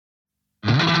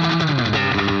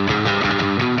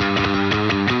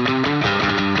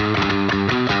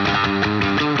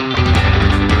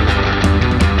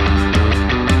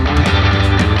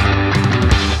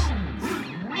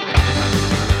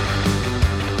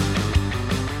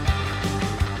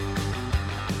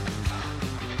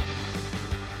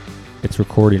It's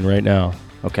recording right now.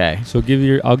 Okay. So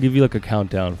I'll give you like a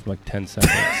countdown for like 10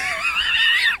 seconds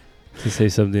to say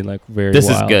something like very This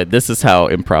wild. is good. This is how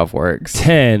improv works.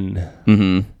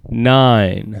 10,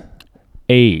 9,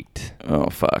 8. Oh,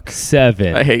 fuck.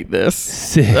 7. I hate this.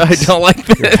 6. I don't like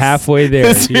this. You're halfway there.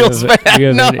 This feels bad. Do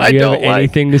you have like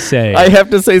anything to say? I have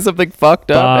to say something fucked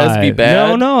up. 5. As be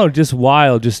bad. No, just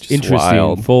wild, just interesting.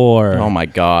 Wild. 4. Oh my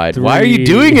God. 3, Why are you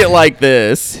doing it like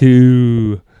this?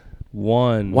 2,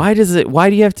 1. Why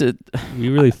do you have to?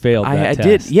 You really failed that I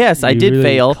test. did. Yes, I did really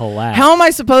fail. collapsed. How am I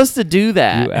supposed to do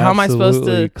that? You How am I supposed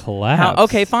to collapse?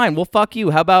 Okay, fine. Well, fuck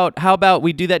you. How about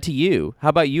we do that to you? How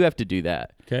about you have to do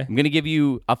that? Okay. I'm going to give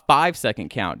you a 5-second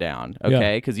countdown,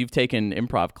 okay? Because you've taken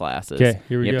improv classes. Okay,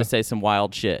 here we You go. have to say some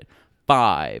wild shit.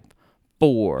 5,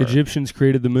 4. Egyptians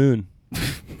created the moon.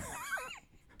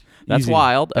 That's Easy.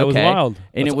 that That was wild.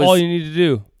 And That's it was all you need to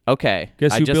do. okay.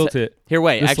 Guess who built it? Here,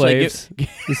 wait. The Actually, slaves.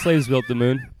 The slaves built the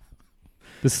moon.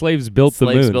 The slaves built the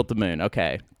moon. slaves built the moon.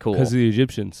 Okay, cool. Because of the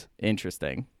Egyptians.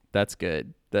 Interesting. That's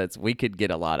good. We could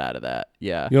get a lot out of that.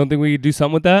 Yeah. You don't think we could do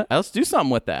something with that? Let's do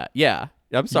something with that. Yeah.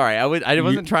 I'm sorry. I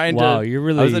wasn't trying to. Wow, you're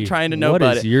really. I wasn't trying to know what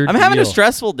about is it. your I'm having a deal?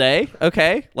 stressful day.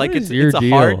 Okay, like is it's your a deal?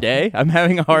 hard day. I'm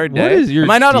having a hard day. What is your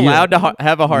Am I not deal? allowed to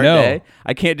have a hard No. day?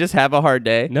 I can't just have a hard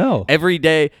day. No. Every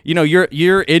day,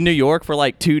 you're in New York for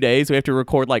like 2 days. We have to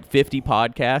record like 50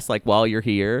 podcasts like while you're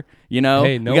here. Hey, no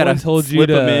we gotta one told you slip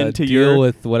them to into deal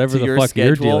with whatever to the your fuck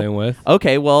you're schedule. dealing with.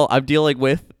 Okay, well, I'm dealing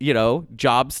with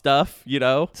job stuff.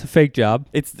 It's a fake job.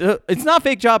 It's not a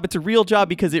fake job. It's a real job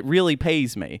because it really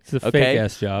pays me. It's a okay?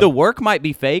 fake-ass job. The work might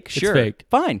be fake. It's Sure. fake.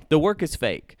 Fine. The work is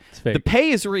fake. It's fake. The pay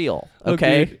is real. Look,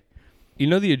 Okay. dude, you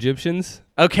know the Egyptians?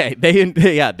 Okay.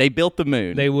 They built the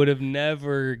moon. They would have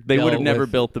never. They would have dealt never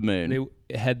with- built the moon.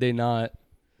 Had they not,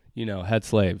 had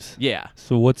slaves. Yeah.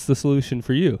 So what's the solution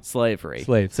for you? Slavery.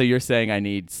 Slaves. So you're saying I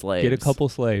need slaves. Get a couple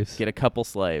slaves. Get a couple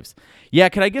slaves. Yeah,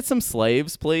 can I get some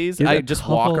slaves, please? Get I a just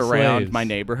walk couple around slaves. my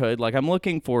neighborhood. Like I'm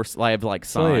looking for I have like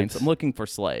signs. Slaves. I'm looking for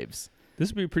slaves. This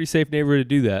would be a pretty safe neighborhood to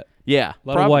do that. Yeah. A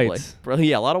lot probably. of whites.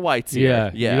 Yeah, a lot of whites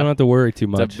here. Yeah. You don't have to worry too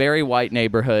much. It's a very white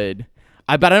neighborhood.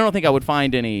 But I don't think I would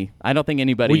find any. I don't think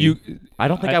anybody. I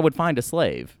don't think I would find a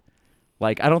slave.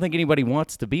 Like I don't think anybody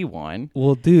wants to be one.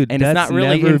 Well, dude, And that's it's not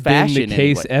really never in fashion been the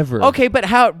case anyway. ever. Okay, but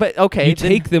how? But okay, You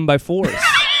take them by force.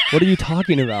 What are you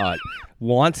talking about?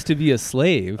 Wants to be a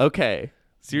slave? Okay,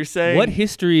 so you're saying What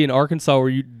history in Arkansas were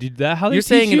you? Did that? How they you're teach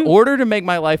saying you? in order to make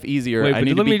my life easier, Wait, I but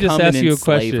need let to me just become ask an you a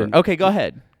enslaver. question. Okay, go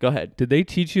ahead. Go ahead. Did they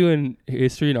teach you in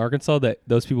history in Arkansas that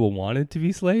those people wanted to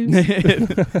be slaves?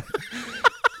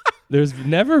 There's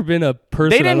never been a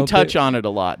person. They didn't touch on it a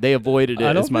lot. They avoided it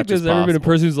I don't as much think as there's ever been a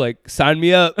possible. person who's like, sign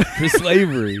me up for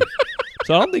slavery.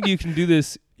 So I don't think you can do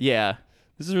this. Yeah,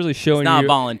 This is really showing it's not you. a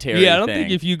voluntary. Yeah, I don't thing.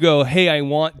 think if you go, hey, I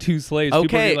want 2 slaves, people are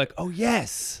gonna Okay. be like, oh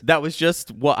yes. That was just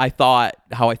what I thought.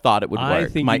 How I thought it would work. I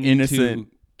think my you need innocent.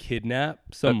 to kidnap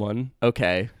someone.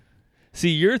 Okay. See,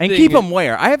 your And thing keep is them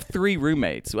where? I have 3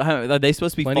 roommates. Are they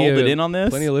supposed to be plenty folded of- in on this?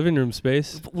 Plenty of living room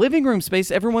space. Living room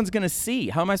space, everyone's going to see.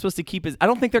 How am I supposed to keep it? I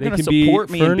don't think they're They going to can be support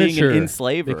me in being an furniture.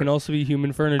 enslaver. They can also be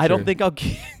human furniture. I don't think I'll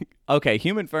okay,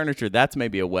 human furniture, that's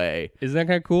maybe a way Isn't that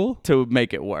kind of cool? to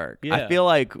make it work. Yeah. I feel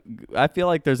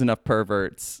like there's enough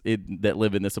perverts that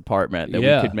live in this apartment that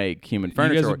Yeah. we could make human You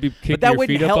furniture guys would work. be But kicking that your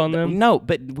wouldn't feet up help on them? No,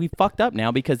 but we fucked up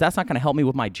now because that's not going to help me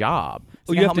with my job. It's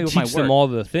Well, not you gonna have to help me with teach my them work. all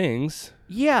the things.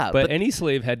 Yeah, But any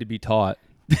slave had to be taught.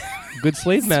 Good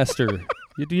slave master.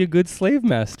 You'd be a good slave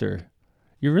master.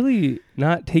 You're really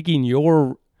not taking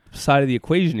your side of the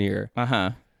equation here.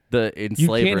 uh-huh. The You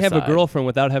enslaver can't have side. a girlfriend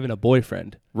without having a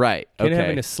boyfriend. Right. Can't Okay.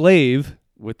 having a slave,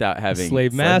 Without a having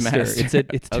slave master. It's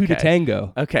two to Okay.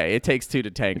 tango. Okay, it takes 2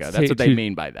 to tango. It's That's what they two-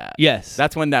 mean by that. Yes.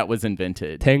 That's when that was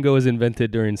invented. Tango was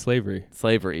invented during slavery.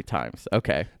 Slavery times.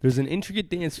 Okay. There's an intricate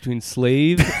dance between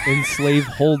slave and slave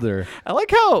holder. I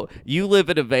like how you live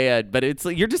in a van, but it's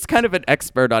like you're just kind of an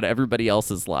expert on everybody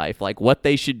else's life, like what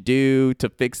they should do to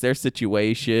fix their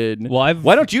situation. Well,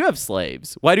 Why don't you have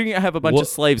slaves? Why don't you have a bunch Wha- of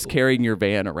slaves carrying your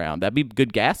van around? That'd be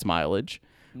good gas mileage.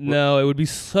 No, it would be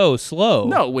so slow.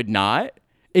 No, it would not.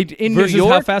 In Versus New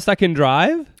how York, fast I can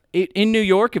drive? in New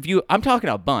York, I'm talking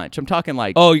a bunch. I'm talking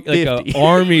like Oh, like 50. an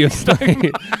army of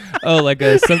oh, like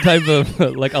some type of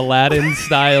like Aladdin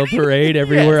style parade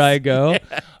everywhere Yes, I go.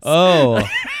 Oh,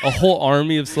 a whole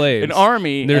army of slaves. An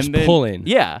army. And there's and then, pulling.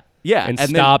 Yeah. Yeah. And then-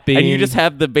 stopping. and you just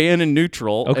have the van in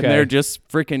neutral, Okay. and they're just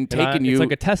freaking And taking you. It's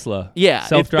like a Tesla. Yeah,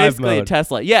 Self-drive it's basically mode. a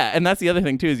Tesla. Yeah, and that's the other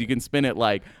thing too is you can spin it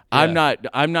like I'm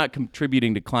not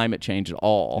contributing to climate change at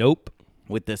all. Nope.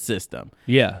 With this system,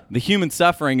 Yeah. the human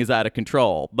suffering is out of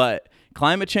control, but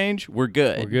climate change, we're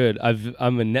good. We're good.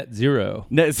 I'm a net zero.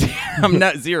 I'm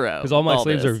net zero. Because all my with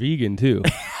slaves this. are vegan too.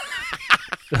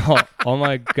 All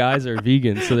my guys are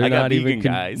vegan, so they're not even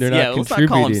guys. They're not let's contributing.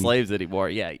 not call them slaves anymore.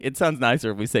 Yeah, it sounds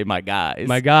nicer if we say my guys.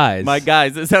 My guys. My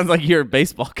guys. It sounds like you're a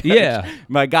baseball coach. Yeah.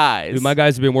 My guys. Dude, my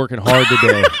guys have been working hard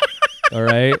today. All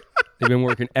right? They've been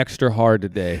working extra hard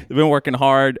today. They've been working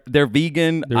hard. They're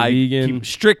vegan. They're vegan. Keep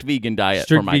strict vegan diet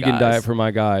for my guys. Strict vegan diet for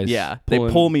my guys. Yeah. They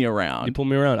pull me around. You pull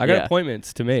me around. I got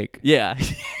appointments to make. Yeah.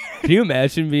 Can you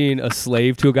imagine being a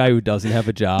slave to a guy who doesn't have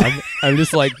a job? I'm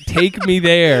just like, take me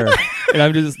there.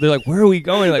 And they're like, where are we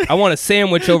going? Like, I want a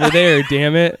sandwich over there,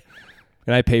 damn it.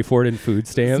 And I pay for it in food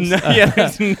stamps.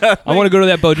 I want to go to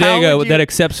that bodega that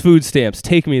accepts food stamps.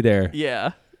 Take me there.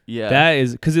 Yeah. Yeah. That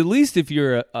is, because at least if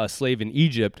you're a slave in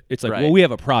Egypt, it's like, well, we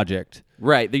have a project.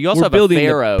 Right. You also have a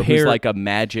pharaoh who's like a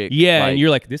magic. Yeah, and you're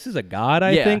like, this is a god,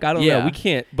 I think? I don't know. We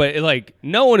can't. But like,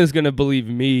 no one is going to believe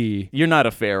me. You're not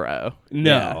a pharaoh.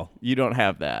 No. Yeah, you don't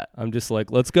have that. I'm just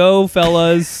like, let's go,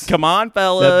 fellas. Come on,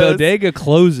 fellas. That bodega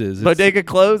closes. Bodega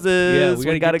closes.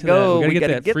 Yeah, we got to go. We got to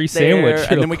get that free there, sandwich.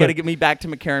 And then we got to get me back to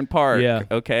McCarran Park. Yeah.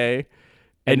 Okay.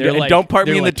 And like, don't park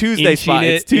me in the Tuesday spot.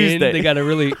 It's Tuesday. They got to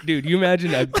really, dude, you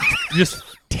imagine just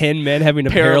 10 men having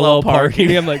a parallel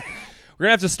parking. I'm like, we're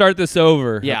gonna have to start this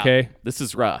over. Yeah. Okay. This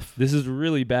is rough. This is a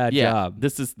really bad job.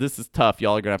 This is tough.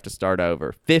 Y'all are gonna have to start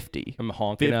over. 50. I'm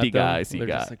honking 50 at them. guys you They're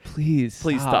got. just like, please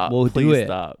stop. We'll please do it.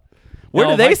 Stop. Where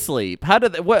do they sleep? How do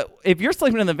they, what if you're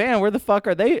sleeping in the van? Where the fuck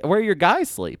are they? Where are your guys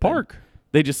sleeping? Park.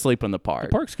 They just sleep in the park.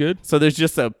 The park's good. So there's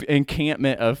just an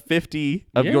encampment of 50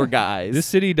 of your guys. This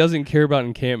city doesn't care about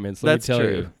encampments. Let me tell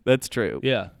you. That's true.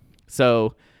 Yeah.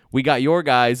 So we got your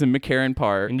guys in McCarran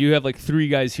Park. And you have like 3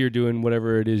 guys here doing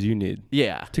whatever it is you need.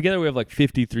 Yeah. Together we have like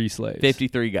 53 slaves.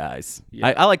 53 guys.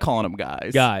 Yeah. I like calling them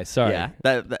guys. Guys, sorry. Yeah.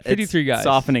 53 guys.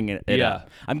 Softening it up.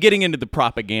 I'm getting into the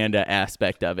propaganda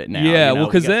aspect of it now. Yeah, well,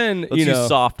 because then, let's use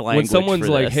soft language when someone's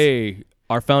for like, this. hey,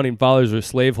 our founding fathers were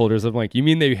slaveholders, I'm like, you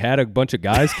mean they had a bunch of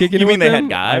guys kicking You mean with they them? had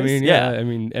guys? I mean, Yeah. I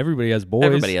mean, everybody has boys.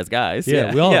 Everybody has guys.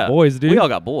 Yeah, we all have boys, dude. We all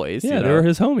got boys. Yeah, they were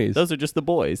his homies. Those are just the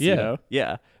boys. Yeah. You know?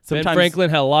 Yeah. Ben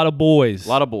Franklin had a lot of boys. A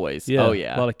lot of boys. Yeah. Oh,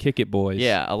 yeah. A lot of kick-it boys.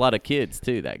 Yeah, a lot of kids,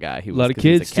 too, that guy. A lot of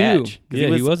kids, too. Yeah,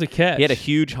 he was a catch. He had a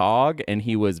huge hog, and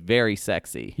he was very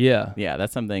sexy. Yeah. Yeah,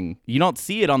 that's something. You don't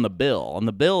see it on the bill. On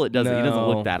the bill, he doesn't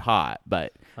look that hot,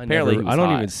 but apparently he was I don't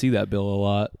hot. even see that bill a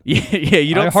lot. Yeah,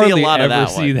 you don't see a hardly lot of ever that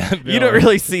see one. that bill. You don't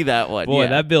really see that one. Boy, yeah.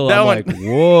 that bill, that I'm one, like,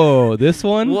 whoa, this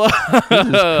one? Whoa. This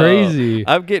is crazy.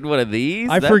 I'm getting one of these?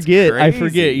 I That's forget.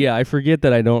 crazy. Yeah, I forget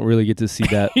that I don't really get to see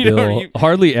that You bill. don't-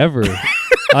 Hardly ever.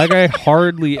 Like, I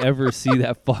hardly ever see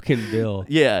that fucking bill.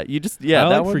 Yeah, you just, I that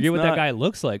like one's forget what that not- guy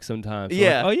looks like sometimes.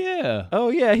 Yeah. Like, oh, yeah. Oh,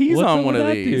 yeah, he's What's on up one with of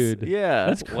that these. dude? Yeah.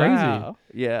 That's crazy. Wow.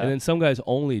 Yeah. And then some guys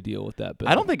only deal with that bill.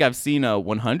 I don't think I've seen a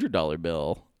 $100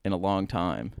 bill in a long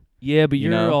time. Yeah, but You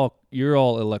you're know? you're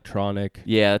all electronic.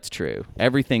 Yeah, that's true.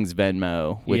 Everything's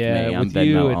Venmo with yeah, me. I'm with Venmo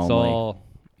you, it's only. all.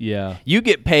 Yeah. You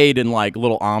get paid in like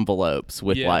little envelopes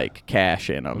with Yeah. like cash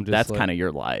in them. I'm just That's like- kind of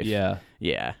your life. Yeah.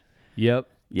 Yeah. Yep.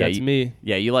 Yeah, That's me.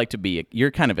 Yeah, you like to be. You're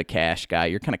kind of a cash guy.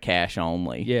 You're kind of cash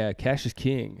only. Yeah, cash is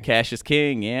king. Cash is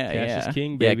king. Yeah, Cash is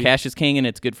king, Yeah, baby. cash is king, and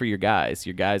it's good for your guys.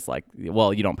 Your guys like.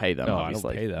 Well, you don't pay them. No, I don't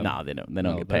obviously. pay them. No, they don't. They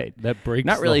don't get paid. That breaks.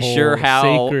 Not really the whole sure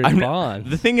how. sacred bond.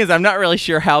 The thing is, I'm not really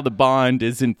sure how the bond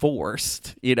is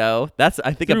enforced. You know, that's.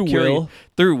 I think Through I'm curious. will.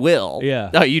 Through will.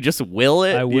 Yeah. Oh, you just will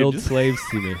it. I You willed just- slaves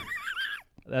to me.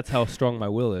 That's how strong my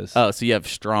will is. Oh, so you have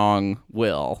strong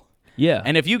will. Yeah.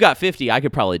 And if you got 50, I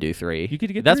could probably do 3. You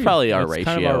could get That's 3. probably our That's ratio.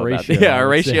 kind of our about- ratio, yeah, I our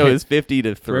would ratio say. is 50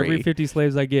 to 3. For every 50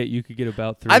 slaves I get, you could get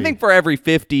about 3. I think for every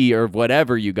 50 or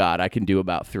whatever you got, I can do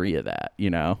about 3 of that, you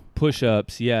know?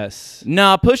 Push-ups, yes.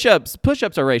 No, push-ups,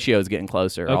 our ratio is getting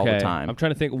closer all the time. I'm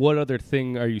trying to think, what other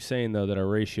thing are you saying, though, that our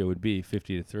ratio would be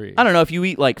 50 to 3? I don't know. If you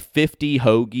eat like 50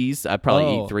 hoagies, I'd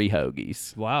probably eat 3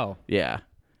 hoagies. Wow. Yeah.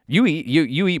 You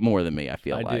eat more than me, I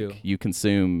feel I like. do. You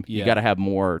consume, you Yeah. got to have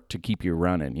more to keep you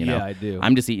running, you know? Yeah, I do.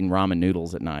 I'm just eating ramen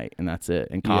noodles at night, and that's it,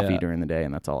 and coffee Yeah. during the day,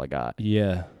 and that's all I got.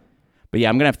 Yeah. But yeah,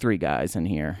 I'm going to have 3 guys in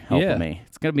here helping Yeah. me.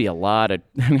 It's going to be a lot of,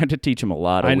 I'm going to have to teach them a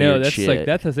lot of I know, weird that's shit. like,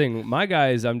 that's the thing. My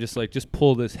guys, I'm just like, just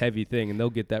pull this heavy thing, and they'll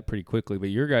get that pretty quickly. But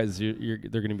your guys, they're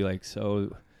going to be like,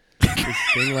 so this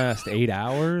thing lasts 8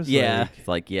 hours? Yeah. Like, It's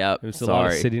like, yep, it's a lot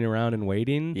of sorry. sitting around and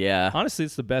waiting. Yeah. Honestly,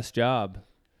 it's the best job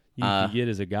you can get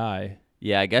as a guy.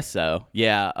 Yeah, I guess so.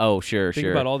 Yeah. Oh, sure, Think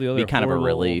sure. about all the other Be kind of a horrible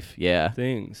relief. Yeah.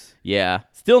 Things. Yeah.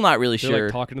 Still not really They're sure.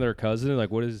 like talking to their cousin, like,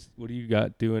 what do you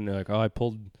got doing? They're like, oh, I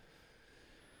pulled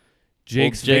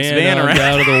Jake's van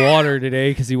out of the water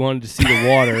today because he wanted to see the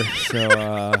water.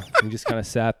 So he just kind of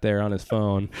sat there on his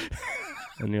phone.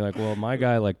 And you're like, well, my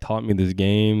guy like taught me this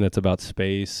game that's about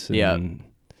space. And Yeah.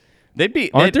 Aren't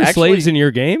Aren't there slaves in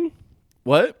your game?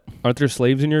 What? Aren't there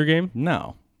slaves in your game?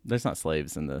 No. There's not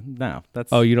slaves in the no.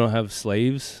 That's Oh, you don't have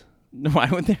slaves? why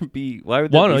would there be? Why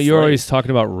would there Well, be no, slaves? you're always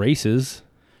talking about races.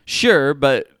 Sure,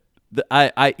 but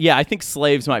I think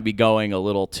slaves might be going a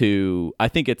little too. I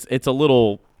think it's a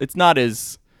little. It's not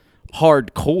as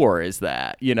hardcore as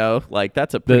that. You know, like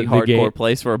that's a pretty hardcore game.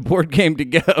 place for a board game to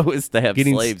go is to have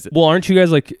slaves. Well, aren't you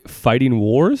guys like fighting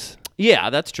wars? Yeah,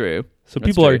 that's true. So That's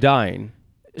people true. are dying.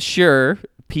 Sure,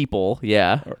 people.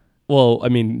 Yeah. Well, I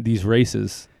mean, these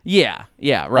races. Yeah,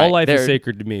 right. All life is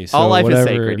sacred to me. So all life whatever, is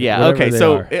sacred. Yeah. whatever Okay. they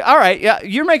So, are. all right. Yeah,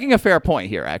 you're making a fair point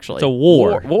here. Actually, It's a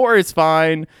war. War is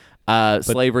fine.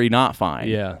 Slavery not fine.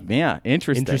 Yeah. Yeah.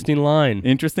 Interesting line.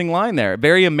 Interesting line there.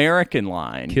 Very American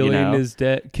line. Killing you know? is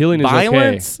dead. Killing is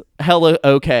violence, hella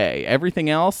okay. Everything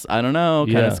else, I don't know.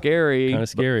 Kind Yeah. of scary. Kind of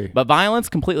scary. But violence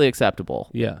completely acceptable.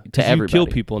 Yeah. To everybody. You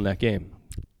kill people in that game.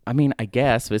 I mean, I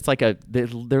guess but it's like they're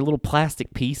little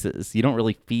plastic pieces. You don't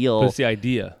really feel. But it's the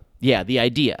idea. Yeah, the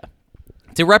idea.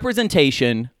 It's a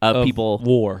representation of people.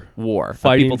 War. People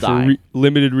Fighting die. for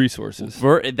limited resources.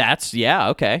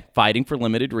 Okay. Fighting for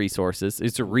limited resources.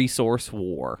 It's a resource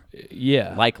war.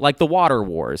 Yeah. Like the water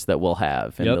wars that we'll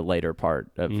have in Yep. the later part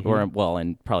of,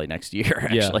 in probably next year,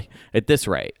 Yeah. actually. At this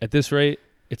rate. At this rate,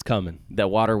 it's coming. The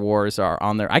water wars are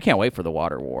on there. I can't wait for the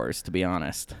water wars, to be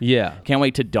honest. Yeah. Can't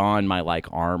wait to don my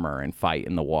armor and fight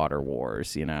in the water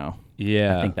wars, you know.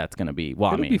 Yeah. I think that's going to be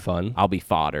well, It'll be fun. I'll be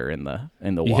fodder in the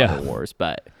water wars,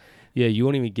 but Yeah, you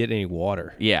won't even get any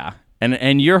water. yeah.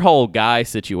 And your whole guy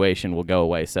situation will go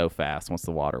away so fast once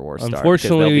the water wars start.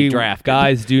 Unfortunately,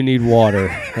 guys do need water.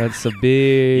 That's a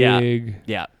big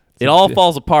Yeah. It all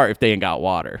falls apart if they ain't got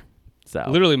water. So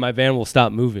Literally, my van will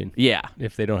stop moving. yeah.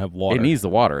 If they don't have water. It needs the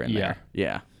water in Yeah. there.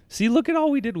 Yeah. See, look at all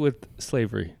we did with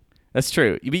slavery. That's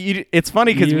true. It's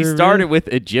funny because we started with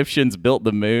Egyptians built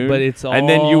the moon, But it's and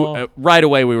then you all- right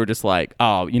away we were just like,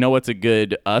 oh, you know what's a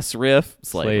good us riff?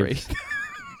 Slavery.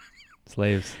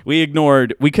 Slaves. We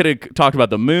ignored. We could have talked about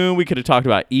the moon. We could have talked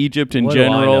about Egypt in What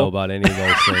general. do I know about any of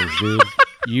those things, dude?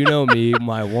 You know me.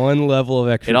 My one level of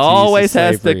expertise. It always is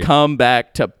has to slavery. come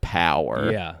back to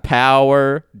power. Yeah.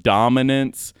 Power,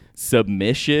 dominance,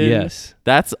 submission. Yes.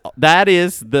 That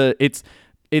is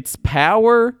it's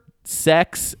power,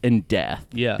 sex, and death.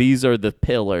 Yeah. These are the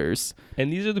pillars.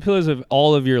 And these are the pillars of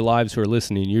all of your lives who are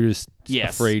listening. You're just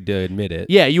Yes. afraid to admit it.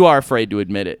 Yeah, you are afraid to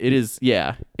admit it. It is,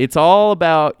 yeah. It's all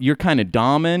about you're kind of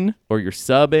doming or you're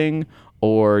subbing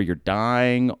or you're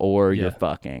dying or you're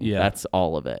fucking. Yeah. That's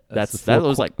all of it. That's the that four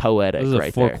was like poetic Those are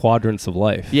right 4 there. quadrants of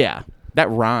life. Yeah. That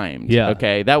rhymed. Yeah.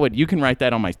 Okay. You can write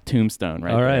that on my tombstone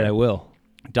right All right, there. I will.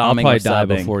 Doming I'll probably or die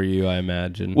subbing. before you, I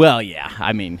imagine. Well, yeah.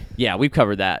 I mean, yeah, we've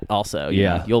covered that also. You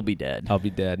Yeah. know, you'll be dead. I'll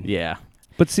be dead. Yeah.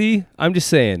 But see, I'm just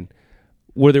saying,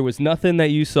 where there was nothing that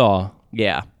you saw,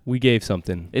 Yeah. we gave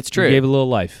something. It's true. We gave a little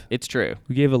life. It's true.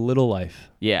 We gave a little life.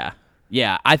 Yeah.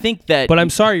 Yeah. I think that. But I'm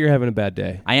sorry you're having a bad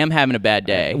day. I am having a bad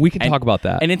day. We can talk about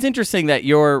that. And it's interesting that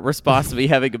your response to me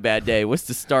having a bad day was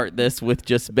to start this with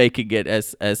just making it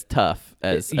as tough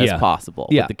as possible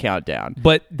with the countdown.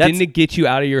 But didn't it get you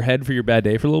out of your head for your bad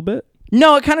day for a little bit?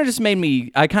 No, it kind of just made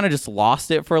me, I kind of just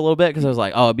lost it for a little bit because I was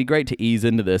like, oh, it'd be great to ease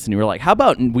into this. And you were like, how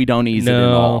about we don't ease it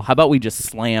at all? How about we just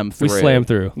slam through? We slam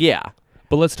through. Yeah.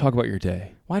 But let's talk about your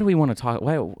day. Why do we want to talk?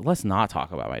 Let's not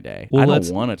talk about my day. Well, I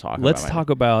don't want to talk about Let's my talk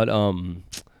day. about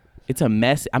It's a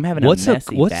mess. I'm having a messy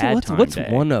bad time what's day.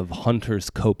 one of Hunter's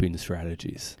coping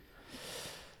strategies?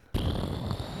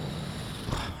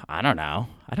 I don't know.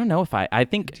 I don't know if I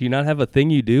think. Do you not have a thing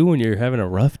you do when you're having a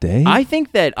rough day? I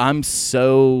think that I'm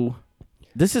so.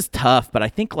 This is tough, but I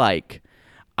think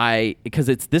because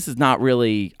this is not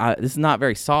really this is not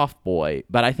very soft boy,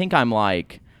 but I think I'm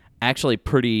like actually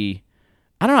pretty.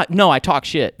 I don't know. No, I talk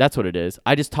shit. That's what it is.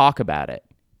 I just talk about it.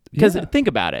 Because think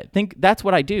about it. That's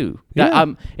what I do. Yeah.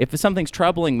 If something's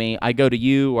troubling me, I go to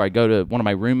you or I go to one of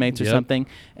my roommates or something,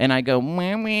 and I go.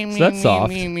 So that's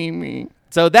soft.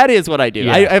 So that is what I do.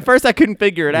 Yeah. At first I couldn't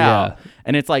figure it out, Yeah.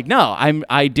 and it's like no,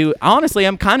 I do. Honestly,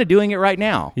 I'm kind of doing it right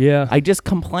now. Yeah. I just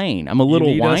complain. I'm a little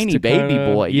need us whiny to baby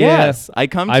kinda- boy. Yeah. Yes, I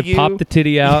come to I you. pop the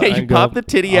titty out. Yeah, you and go, pop the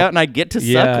titty out, and I get to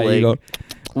suckling. You go,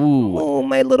 Ooh, oh,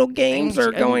 my little games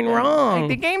are going wrong.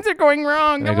 the games are going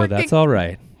wrong. And I go, that's all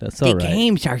right. That's all right.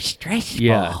 Games are stressful.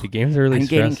 Yeah, the games are really I'm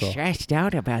getting stressful. stressed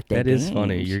out about the That games. is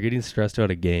funny. You're getting stressed out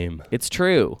a game. It's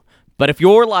true. But if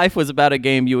your life was about a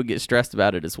game, you would get stressed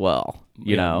about it as well.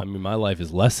 You know? I mean, my life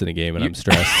is less than a game, and I'm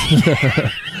stressed.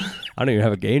 I don't even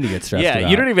have a game to get stressed about. Yeah,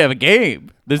 you don't even have a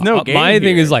game. There's no game My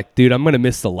thing here. is like, dude, I'm gonna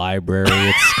miss the library.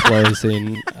 It's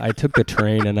closing. I took the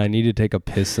train and I need to take a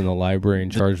piss in the library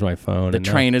and charge my phone. the and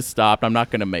train is stopped. I'm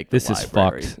not gonna make the This is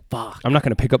library. fucked. Fuck. I'm not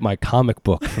gonna pick up my comic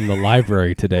book from the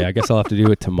library today. I guess I'll have to do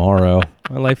it tomorrow.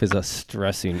 My life is a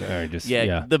stressing.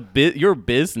 Your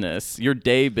business, your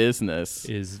day business.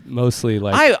 Is mostly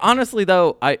like I honestly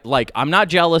though, I'm not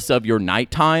jealous of your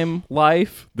nighttime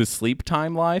life, the sleep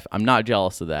time life. I'm not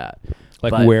jealous of that.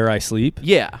 like but- where I sleep.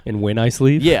 Yeah. And when I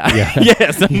sleep. Yeah.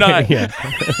 Yes, I'm not. Yeah.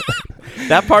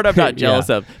 That part I'm not jealous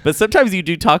Yeah. of. But sometimes you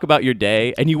do talk about your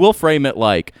day and you will frame it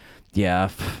like, yeah,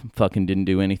 fucking didn't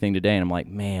do anything today. And I'm like,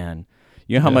 man,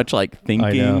 you know how much like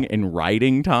thinking and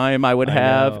writing time I would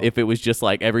have know. if it was just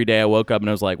like every day I woke up and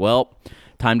I was like, well,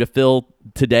 time to fill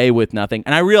today with nothing.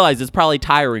 And I realize it's probably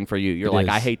tiring for you. You're It like, is.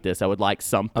 I hate this. I would like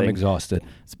something. I'm exhausted.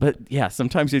 But yeah,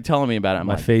 sometimes you're telling me about it. I'm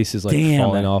My like, face is like damn,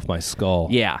 falling that- off my skull.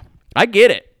 yeah, I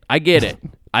get it.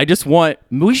 I just want.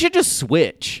 We should just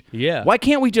switch. Yeah. Why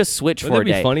can't we just switch Wouldn't for it a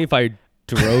be day? funny if I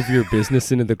drove your business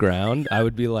into the ground? I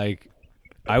would be like,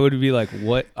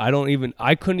 what?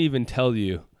 I couldn't even tell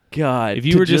you. God, If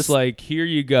you to were just like, here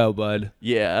you go, bud.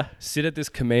 yeah. Sit at this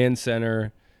command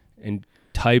center and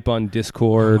type on Oh my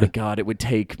Discord. God, it would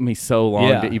take me so long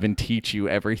Yeah. to even teach you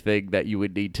everything that you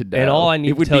would need to know. And all I need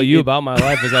It to would tell be- you about my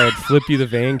life is I would flip you the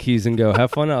van keys and go,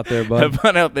 have fun out there, bud. Have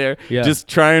fun out there. Yeah. Just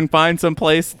try and find some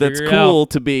place that's Figure it cool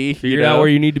out. to be. Figure out where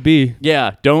you need to be.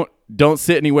 Yeah, don't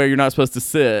sit anywhere you're not supposed to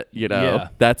sit, you know. Yeah.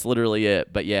 That's literally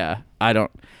it. But yeah,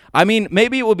 I mean,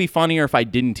 maybe it would be funnier if I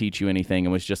didn't teach you anything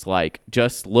and was just like,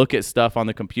 just look at stuff on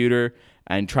the computer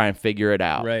and try and figure it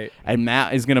out. Right. And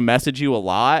Matt is going to message you a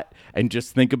lot and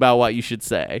just think about what you should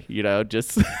say, you know,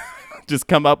 just just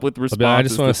come up with I'll responses. be like, I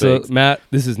just want to to things. say, Matt,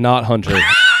 this is not Hunter.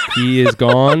 He is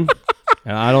gone,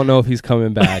 and I don't know if he's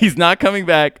coming back. He's not coming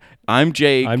back. I'm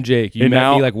Jake. I'm Jake. You And met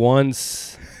now- me like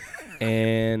once,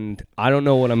 and I don't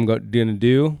know what I'm going to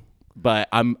do. but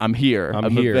I'm here.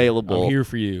 I'm here. available. I'm here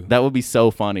for you. That would be so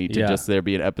funny to Yeah. just there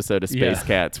be an episode of Space Yeah.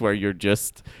 Cats where you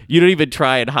don't even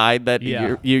try and hide that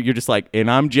Yeah. you're just like, and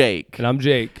I'm Jake. And I'm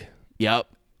Jake. Yep.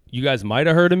 You guys might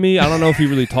have heard of me. I don't know if he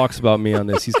really talks about me on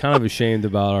this. He's kind of ashamed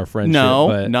about our friendship. No,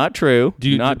 but not true.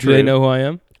 do not do true. they know who I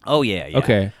am? Oh yeah, yeah.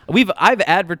 Okay. I've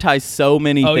advertised so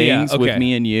many things with okay.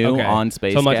 me and you Okay. on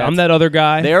Space So I'm like, Cats. I'm that other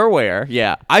guy. They're aware,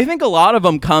 yeah. I think a lot of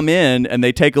them come in and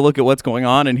they take a look at what's going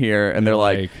on in here, and they're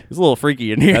like, "It's a little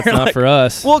freaky in here." That's not Like, for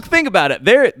us. Well, think about it.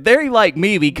 They're like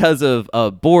me because of a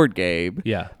board game.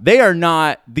 Yeah. They are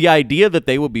not. The idea that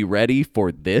they would be ready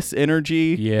for this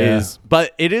energy Yeah. is,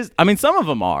 but it is. I mean, some of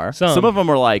them are. Some. of them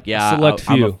are like, yeah, Select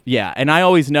I'm few. yeah, and I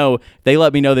always know they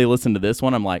let me know they listen to this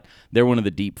one. I'm like, they're one of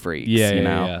the deep freaks. Yeah, you yeah,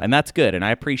 know, yeah. and that's good, and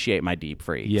I appreciate my deep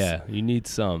freaks. Yeah, you need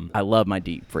some. I love my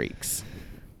deep freaks.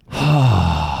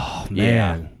 Oh,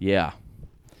 man. Yeah.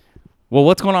 Well,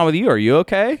 what's going on with you? Are you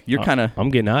okay? You're kind of. I'm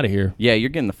getting out of here. Yeah, you're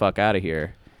getting the fuck out of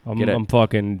here. Get it? I'm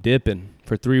fucking dipping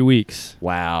for 3 weeks.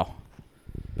 Wow.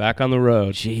 Back on the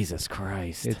road. Jesus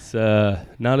Christ. It's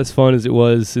not as fun as it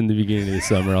was in the beginning of the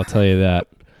summer, I'll tell you that.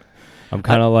 I'm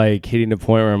kind of like hitting a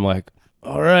point where I'm like,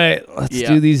 all right, let's Yeah.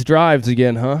 do these drives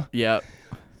again, huh? Yep.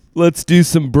 Let's do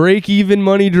some break-even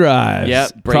money drives. Yep,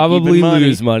 break-even Probably money.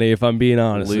 lose money if I'm being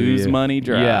honest with Lose you. money Yeah.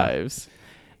 drives.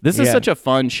 This is Yeah. such a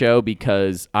fun show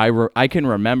because I can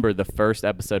remember the first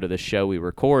episode of the show we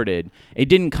recorded. It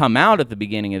didn't come out at the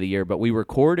beginning of the year, but we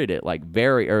recorded it like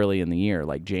very early in the year,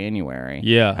 like January.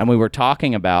 Yeah. And we were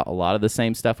talking about a lot of the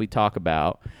same stuff we talk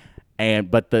about.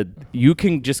 But you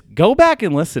can just go back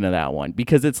and listen to that one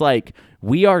because it's like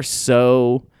we are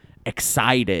so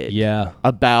excited Yeah.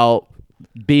 about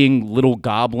being little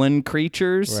goblin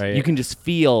creatures. Right. You can just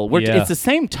feel Yeah. it's the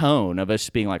same tone of us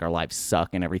being like our lives suck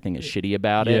and everything is shitty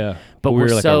about it. Yeah. But We we're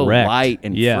were, like, so erect. light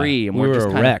and Yeah. free and We we're were just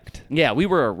kinda- erect. Yeah, we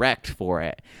were erect for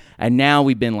it. And now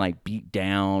we've been like beat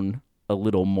down a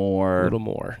little more A little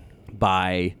more.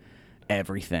 by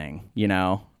everything, you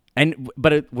know?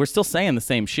 We're still saying the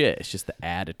same shit. It's just the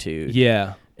attitude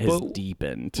Yeah. has But-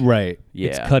 deepened. right.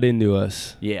 It's Yeah. cut into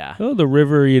us. Yeah. Oh, the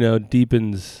river,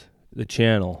 deepens the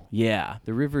channel. Yeah.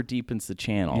 The river deepens the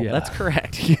channel. Yeah. That's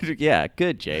correct. Yeah.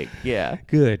 Good, Jake. Yeah.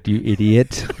 Good, you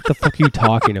idiot. What the fuck are you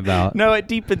talking about? No, it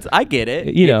deepens. I get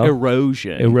it. You know.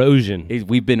 Erosion. Erosion.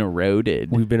 We've been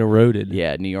eroded. We've been eroded.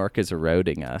 Yeah, New York is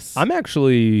eroding us. I'm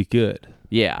actually good.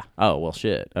 Yeah. Oh, well,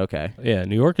 shit. Okay. Yeah,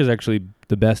 New York is actually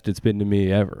the best it's been to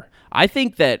me ever. I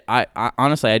think that I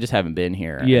honestly, I just haven't been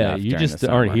here. Yeah, enough you during just the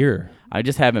aren't summer. here. I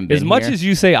just haven't been As much here. as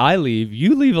you say I leave,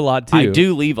 you leave a lot too. I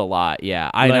do leave a lot. Yeah,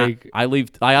 I Like-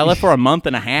 left for a month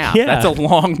and a half. Yeah. That's a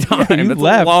long time. Yeah, you That's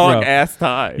left, a long bro. ass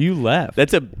time. You left.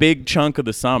 That's a big chunk of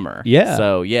the summer. Yeah.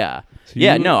 So yeah.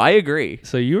 Yeah, no, I agree.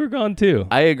 So you were gone too.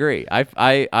 I agree.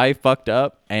 I fucked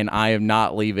up, and I am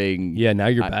not leaving. Yeah, now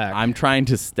you're back. I'm trying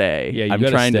to stay. Yeah, you I'm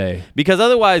gotta trying stay. to, because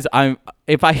otherwise,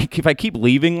 if I keep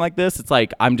leaving like this, it's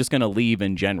like I'm just gonna leave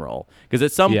in general. Because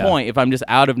at some point, if I'm just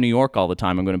out of New York all the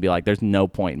time, I'm gonna be like, there's no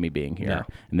point in me being here. No.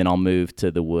 And then I'll move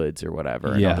to the woods or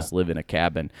whatever, and I'll just live in a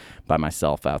cabin by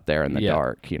myself out there in the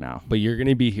dark. You know. But you're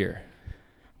gonna be here.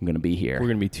 I'm gonna be here. We're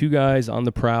gonna be two guys on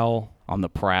the prowl. On the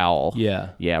prowl. Yeah.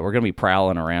 Yeah, we're gonna be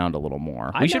prowling around a little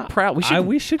more. We should prowl. We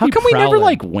should. How come we never prowling.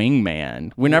 like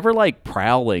wingman? We're never like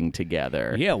prowling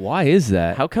together. Yeah, why is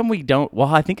that? How come we don't? Well,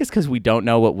 I think it's because we don't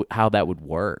know how that would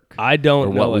work. I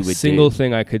don't know what a we would single do.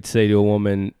 thing I could say to a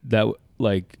woman that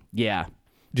like Yeah.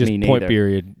 just Me point neither.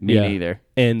 period. Me neither.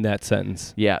 End that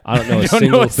sentence. Yeah. I don't know a I don't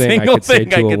single know a thing I single could say thing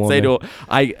to I a could woman. say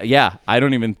to I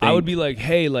don't even think. I would be like,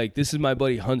 hey, like this is my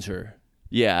buddy Hunter,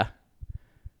 Yeah.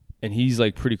 and he's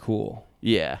like pretty cool.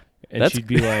 Yeah. And she'd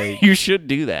be like, you should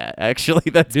do that.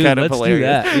 Actually, that's dude, kind of let's hilarious.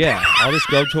 do that. Yeah, I'll just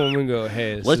go up to him and go,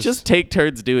 hey, Let's just take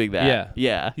turns doing that. Yeah.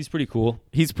 Yeah. he's pretty cool.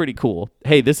 He's pretty cool.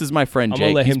 Hey, this is my friend I'm Jake.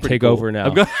 gonna let He's him pretty take cool. over now.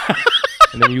 I'm gonna,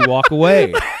 And then you walk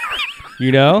away.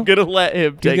 You know, I'm gonna let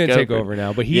him he's take gonna over. take over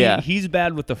now. But he's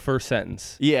bad with the first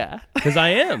sentence Yeah. because I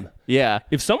am. Yeah.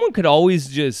 If someone could always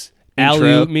just Intro.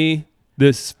 alley-oop me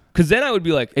this, because then I would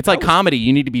be like, It's like comedy.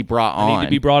 You need to be brought on. I need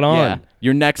to be brought on. Yeah.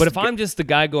 Your next. But if I'm just the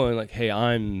guy going like, hey,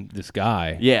 I'm this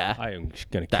guy. Yeah. I am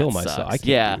gonna that kill myself. sucks. I can't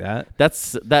yeah. do that.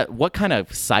 That's that. What kind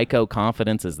of psycho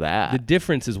confidence is that? The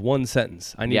difference is one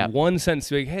sentence. I need Yeah. one sentence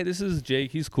to be like, hey, this is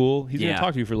Jake. He's cool. He's Yeah. gonna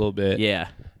talk to you for a little bit. yeah.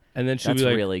 And then she'll That's be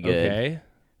like, really good. okay.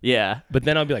 Yeah. But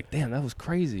then I'll be like, damn, that was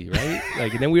crazy, right?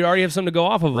 Like, and then we'd already have something to go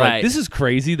off of. Right. Like, this is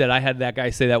crazy that I had that guy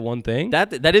say that one thing.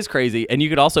 That is crazy. And you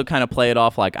could also kind of play it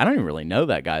off like, I don't even really know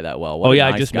that guy that well. What Oh, a yeah,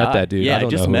 I nice just guy. met that dude. Yeah, I don't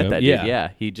just know met him. that dude. Yeah. Yeah.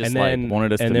 He just and then, like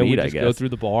wanted us to and then meet, we I just guess. go through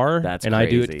the bar. That's and I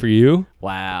do crazy. it for you.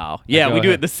 Wow. Yeah, go we do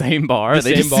ahead. it at the same bar. The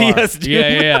They same just see bar. us do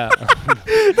Yeah.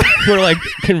 We're like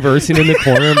conversing in the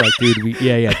corner. I'm like, dude, do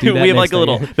that we have like next a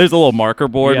little, time. there's a little marker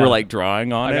board. Yeah. We're like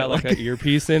drawing on I it. got like an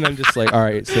earpiece in. I'm just like, all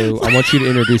right, so I want you to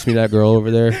introduce me to that girl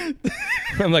over there.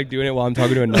 I'm like doing it while I'm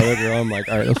talking to another girl. I'm like,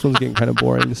 all right, this one's getting kind of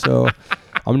boring. So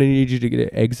I'm gonna need you to get an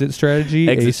exit strategy.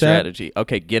 Exit ASAP. strategy.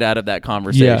 Okay, get out of that Yeah.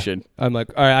 conversation. I'm like,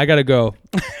 all right, I gotta go.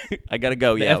 I gotta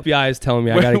go. The Yeah. FBI is telling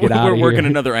me I gotta get out We're of working here.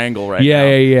 another angle right now.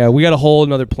 Yeah. We got a whole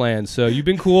another plan. So you've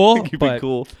been cool. You've but been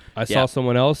cool. I Yeah. saw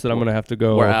someone else that I'm gonna have to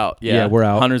go. We're out. Yeah. we're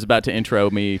out. Hunter's about to intro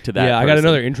me to that. Yeah, I got person.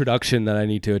 another introduction that I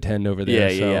need to attend over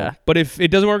there. Yeah, so. yeah. But if it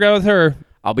doesn't work out with her,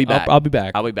 I'll be back. I'll be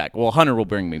back. I'll be back. Well, Hunter will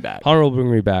bring me back. Hunter will bring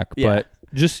me back. Yeah. But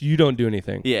just you don't do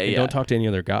anything. Yeah, And yeah. don't talk to any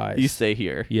other guys. You stay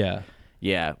here. Yeah.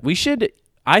 Yeah. We should.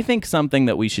 I think something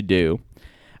that we should do,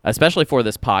 especially for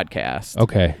this podcast,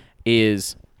 Okay.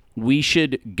 is we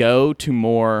should go to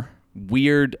more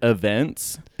weird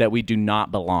events that we do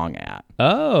not belong at.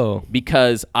 Oh.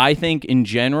 Because I think in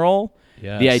general, the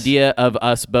Yes. idea of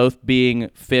us both being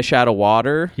fish out of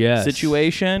water Yes.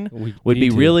 situation We would be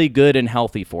need to. really good and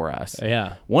healthy for us.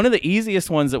 Yeah. One of the easiest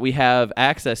ones that we have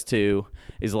access to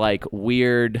is like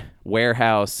weird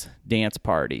warehouse dance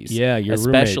parties. Yeah, your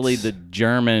especially roommates. the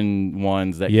German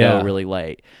ones that Yeah. go really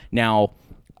late. Now,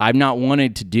 I've not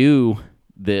wanted to do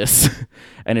this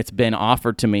and it's been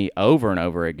offered to me over and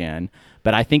over again,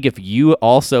 but I think if you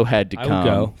also had to I would come,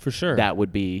 go, for sure. that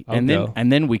would be I would and then go.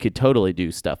 and then we could totally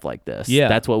do stuff like this. Yeah.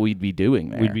 That's what we'd be doing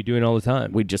there. We'd be doing all the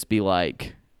time. We'd just be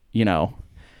like, you know,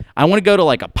 I want to go to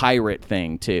like a pirate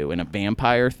thing too, and a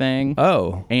vampire thing,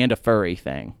 Oh. and a furry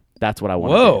thing. That's what I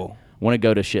want to Whoa. do. I want to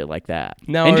go to shit like that.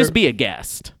 Now and are- just be a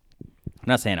guest. I'm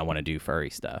not saying I want to do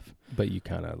furry stuff. But you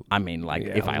kind of. I mean, like,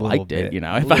 Yeah, if a I little liked bit. it, you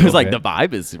know, A if I little was like, bit. the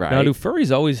vibe is right. Now, do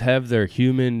furries always have their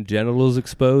human genitals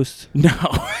exposed? No.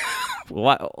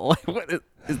 What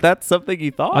is that something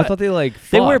you thought? I thought they like.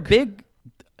 They wear fuck. big.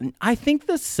 I think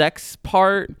the sex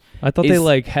part. I thought they is-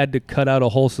 like had to cut out a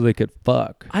hole so they could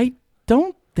fuck. I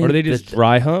don't think. Or do they just that-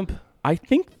 dry hump? I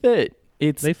think that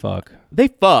it's They fuck. They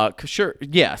fuck, sure,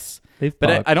 yes. They But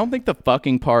fuck. I don't think the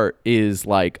fucking part is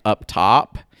like up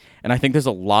top. And I think there's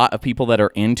a lot of people that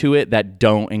are into it that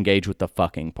don't engage with the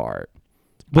fucking part.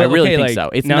 I really okay, think like, so.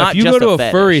 It's now, not if you just go to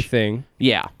a furry fetish. thing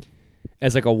Yeah.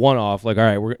 as like a one-off, like all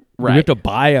right, we Right. have to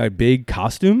buy a big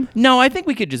costume. No, I think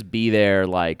we could just be there,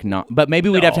 like not. But maybe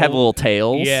we'd have to have No. little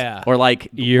tails, Yeah. or like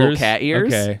little Ears? cat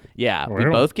ears. Okay. Yeah, we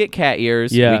Well. both get cat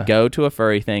ears. Yeah. We go to a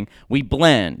furry thing. We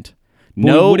blend. But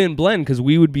we wouldn't blend because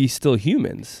we would be still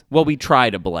humans. Well, we try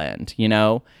to blend, you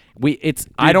know,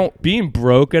 I don't. being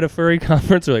broke at a furry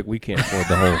conference. Or like we can't afford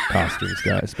the whole costumes,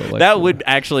 guys. But like That would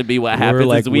actually be what happens.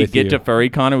 like Is we with get you. to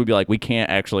FurryCon and we'd be like, we can't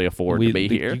actually afford to be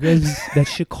here. You guys, that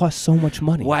shit costs so much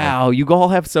money. Wow, you all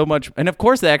have so much, and of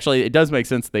course, it does make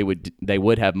sense they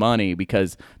would have money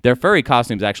because their furry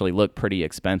costumes actually look pretty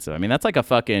expensive. I mean, that's like a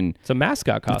fucking. It's a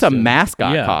mascot costume. It's a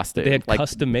mascot Yeah, costume. They had like,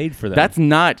 custom made for them. That's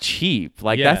not cheap.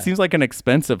 Like Yeah. that seems like an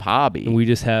expensive hobby. And we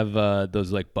just have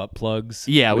those like butt plugs.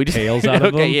 Yeah, we with just- tails out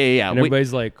of okay, them. yeah. And We-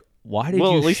 everybody's like, why did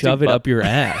Well, at you least shove do it butt- up your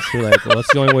ass? You're like, well,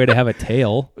 that's the only way to have a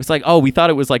tail. It's like, oh, we thought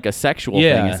it was like a sexual thing.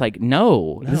 Yeah. It's like,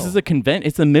 no, this No. is a convent.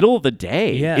 It's the middle of the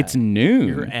day. Yeah. It's noon.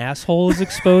 Your asshole is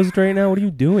exposed right now. What are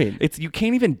you doing? You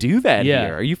can't even do that Yeah.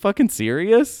 here. Are you fucking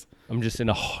serious? I'm just in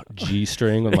a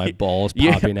G-string with my balls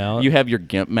You- popping out. You have your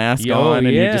gimp mask Yo, on,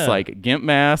 and you're yeah. just like gimp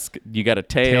mask. You got a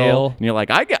tail, Tail. and you're like,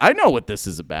 I know what this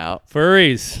is about.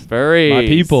 Furries. Furries, My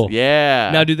people. Yeah.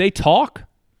 Now, do they talk?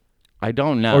 I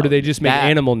don't know. Or do they just make That-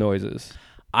 animal noises?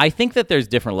 I think that there's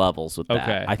different levels with that.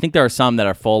 Okay. I think there are some that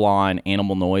are full on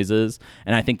animal noises,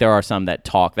 and I think there are some that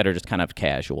talk that are just kind of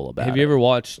casual about Have it. you ever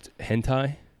watched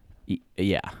hentai?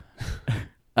 Yeah.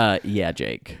 Yeah,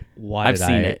 Jake. Why I've did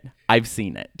seen I- it. I've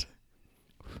seen it.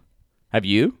 Have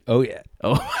you? Oh, yeah.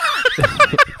 Oh,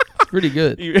 It's pretty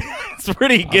good. it's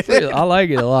pretty good. I like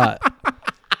it a lot.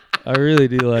 I really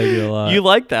do like it a lot. You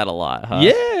like that a lot, huh?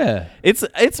 Yeah. It's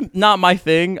not my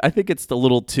thing. I think it's a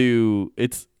little too.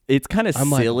 It's kind of I'm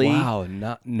silly. like,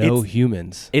 wow, no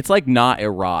humans. It's like not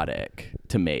erotic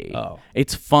to me. Oh.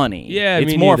 It's funny. Yeah,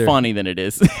 it's me more neither. funny than it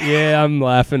is. Yeah, I'm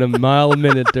laughing a mile a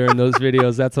minute during those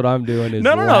videos. That's what I'm doing. Is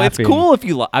No. It's laughing. cool if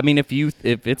you. I mean, if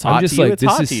it's hot I'm just to you, like, it's this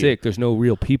hot is to you. sick. There's no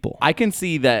real people. I can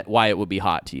see that why it would be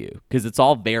hot to you because it's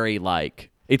all very like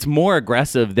it's more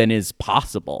aggressive than is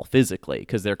possible physically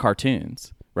because they're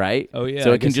cartoons, right? Oh, yeah,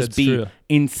 So I it can guess just that's be true.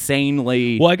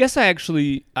 insanely. Well, I guess I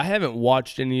haven't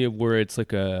watched any of where it's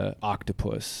like a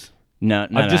octopus. No,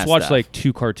 I've just that watched stuff. like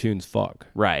 2 cartoons fuck.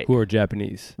 Right. Who are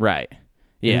Japanese. Right.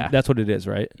 Yeah. That's what it is,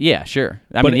 right? Yeah. Sure.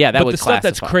 I But mean, yeah. That but would the stuff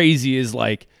that's classify. crazy is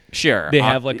like Sure. they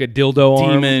have like a dildo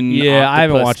arm. demon Yeah, I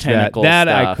haven't octopus watched that. tentacle That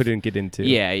I stuff. couldn't get into.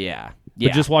 Yeah.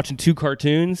 But just watching 2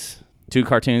 cartoons. 2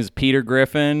 cartoons: Peter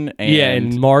Griffin and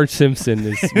And Marge Simpson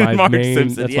is my Marge main.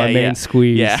 Simpson, That's yeah, my main yeah.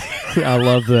 squeeze. Yeah. I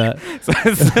love that.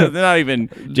 so they're not even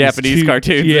Japanese 2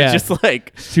 cartoons. yeah. It's just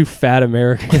like 2 fat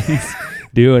Americans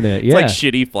doing it. it's Yeah. like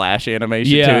shitty flash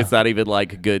animation Yeah. too. It's not even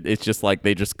like good. It's just like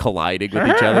they just colliding with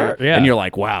each other, Yeah. and you're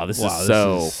like, wow, this Wow, is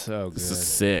this is so this is good.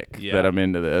 sick Yeah. that I'm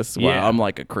into this. Wow, Yeah. I'm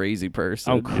like a crazy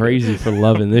person. I'm crazy for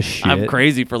loving this shit. I'm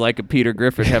crazy for like a Peter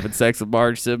Griffin having sex with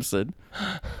Marge Simpson.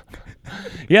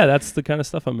 Yeah, that's the kind of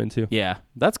stuff I'm into. Yeah,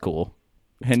 that's cool.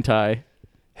 Hentai.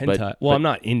 Hentai. But- Well, I'm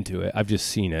not into it. I've just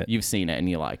seen it. You've seen it and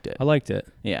you liked it. I liked it.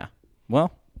 Yeah.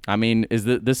 Well, I mean,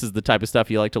 this is the type of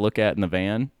stuff you like to look at in the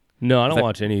van? No, I don't that-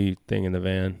 watch anything in the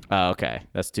van. Oh, okay.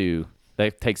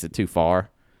 That takes it too far.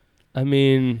 I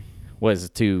mean, Was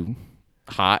it too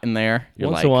hot in there?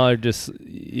 once in a while, you're just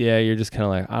kind of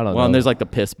like, I don't know. Well, and there's like the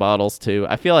piss bottles too.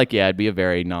 I feel like it'd be a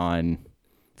very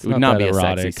it would not not that be a sexy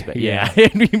erotic. space. Yeah. Yeah,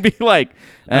 it'd be like.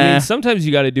 I mean, sometimes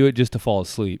you got to do it just to fall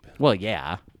asleep. well,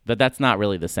 yeah, but that's not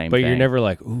really the same. But thing. you're never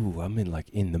like, ooh, I'm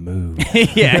in the mood.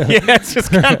 yeah. It's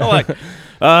just kind of like.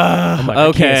 I'm like, I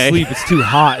Okay. can't sleep. It's too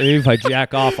hot. Maybe if I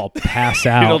jack off, I'll pass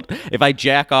out. If I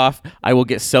jack off, I will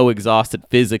get so exhausted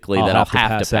physically I'll that I'll have to have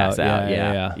pass to pass out. out.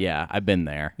 Yeah. Yeah. I've been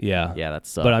there. Yeah. Yeah, that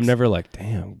sucks. But I'm never like,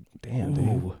 damn, dude.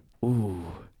 Ooh. What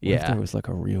if Yeah. there was like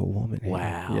a real woman here?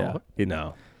 Wow. Yeah.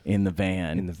 No. In the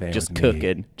van. In the van Just with me.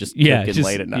 cooking. Just Yeah. cooking Just,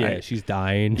 late at night. Yeah. She's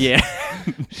dying. Yeah.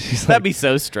 She's That'd like, be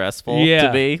so stressful Yeah.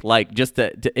 to be. Like, just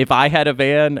if I had a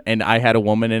van and I had a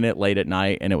woman in it late at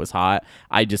night and it was hot,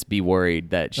 I'd just be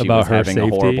worried that she About was her having a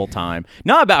safety? horrible time.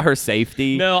 Not about her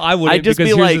safety. no, I wouldn't. I'd just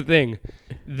because be here's like, the thing.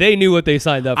 They knew what they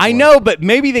signed up for. I know, but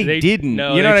maybe they, They- didn't.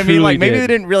 no, you know they what I mean? Like, truly maybe did.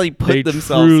 they didn't really put They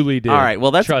themselves. truly did. All right, well,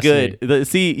 that's Trust good.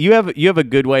 See, you have a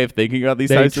good way of thinking about these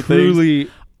They types of things. truly.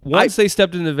 Once they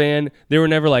stepped in the van, they were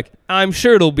never like, I'm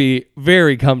sure it'll be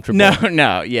very comfortable.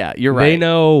 No, yeah, you're right. They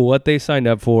know what they signed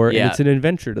up for, Yeah. and it's an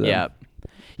adventure to them. Yeah.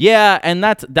 Yeah, and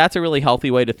that's a really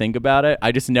healthy way to think about it.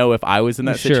 I just know if I was in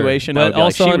that Sure. situation, I But would be like,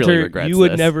 also, she Hunter, really regrets you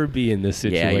would this. never be in this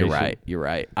situation. Yeah, you're right. You're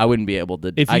right. I wouldn't be able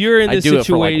to. If you're in I'd this do it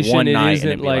for like situation, one it night isn't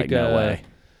and it'd be like no way.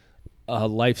 a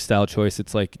lifestyle choice.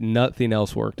 It's like nothing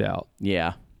else worked out.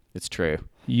 Yeah, it's true.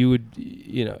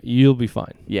 You'll be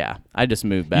fine. Yeah, I just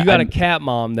moved back. You got a cat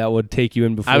mom that would take you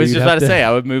in before. I was you'd just have about to say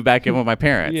I would move back in with my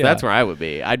parents. Yeah. That's where I would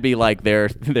be. I'd be like their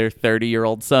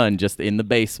 30-year-old son just in the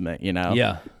basement.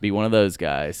 Yeah. Be one of those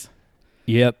guys.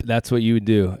 Yep, that's what you would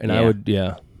do, and I Yeah. would.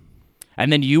 Yeah.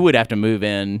 And then you would have to move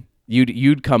in.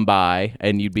 you'd come by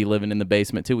and you'd be living in the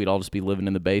basement too. We'd all just be living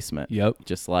in the basement. Yep.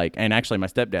 Just like, and actually my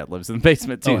stepdad lives in the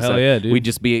basement too. Oh, hell so yeah, dude. we'd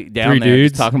just be down 3 there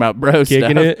dudes just talking about bro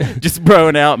kicking stuff. it. Just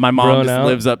broing out. My mom Broing just out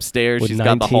lives upstairs. with She's got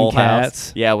the 19 whole cats.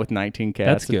 house. Yeah, with 19 cats.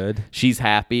 That's good. She's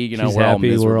happy. You know, She's we're all happy.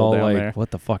 miserable We're all down like, there.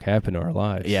 what the fuck happened to our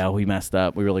lives? Yeah, we messed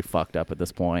up. We really fucked up at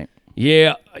this point.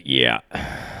 Yeah.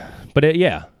 But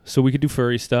yeah, so we could do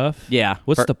furry stuff. Yeah.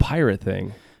 What's the pirate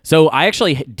thing? So I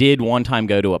actually did one time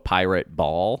go to a pirate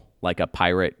ball, like a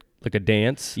pirate. Like a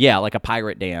dance? Yeah, like a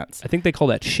pirate dance. I think they call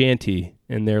that shanty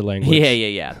in their language.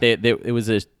 Yeah.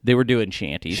 They were doing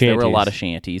shanties. There were a lot of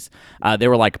shanties. There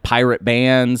were like pirate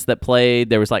bands that played.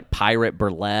 There was like pirate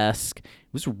burlesque.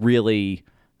 It was really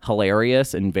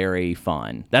hilarious and very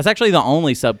fun. That's actually the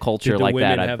only subculture like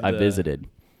that I visited.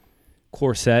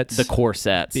 Corsets. The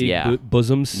corsets, big yeah.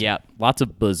 bosoms. Yeah, lots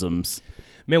of bosoms.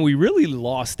 Man, we really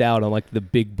lost out on like the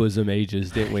big bosom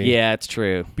ages, didn't we? Yeah, it's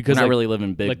true. Because we're not like, really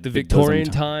living big. Like the big Victorian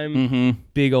bosom time,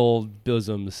 big old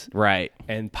bosoms. Right.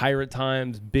 And pirate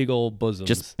times, big old bosoms.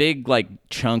 Just big, like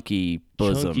chunky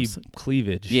bosoms. Chunky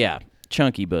cleavage. Yeah,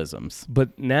 chunky bosoms.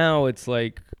 But now it's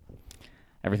like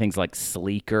everything's like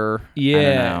sleeker. Yeah, I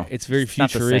don't know. it's very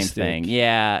Not the futuristic. same thing.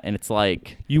 Yeah, and it's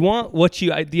like you want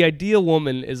the ideal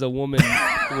woman is a woman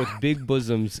with big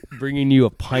bosoms bringing you a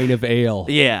pint of ale.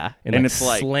 Yeah, and it's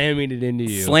like slamming it into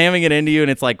you. Slamming it into you,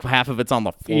 and it's like half of it's on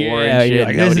the floor Yeah, and shit. you're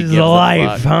like, Nobody this is gives the a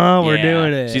life, fuck. huh? We're Yeah.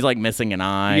 doing it. She's like missing an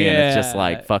eye, and it's just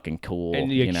like fucking cool.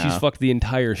 And you know? she's fucked the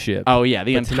entire ship. Oh yeah,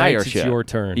 the But entire tonight's ship. It's your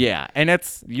turn. Yeah, and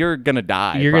you're gonna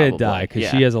die. You're probably. gonna die because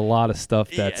Yeah. she has a lot of stuff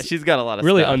Yeah, that's she's got a lot of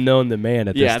really stuff. unknown to man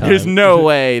at this time. There's no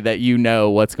way that you know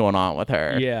what's going on with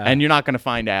her. Yeah. And you're not going to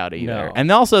find out either. No. And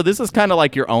also, this is kind of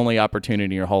like your only opportunity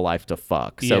in your whole life to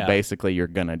fuck. So Yeah. basically, you're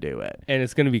going to do it. And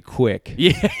it's gonna be quick.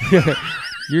 Yeah.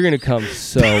 You're gonna come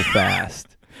so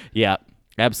fast. Yeah,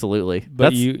 absolutely.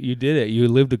 But you did it. You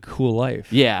lived a cool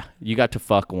life. Yeah, you got to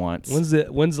fuck once. When's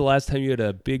the last time you had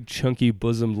a big chunky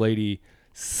bosom lady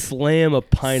slam a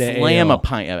pint of ale? Slam a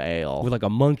pint of ale. With like a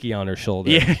monkey on her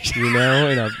shoulder. Yeah. You know?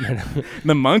 And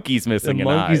the monkey's missing the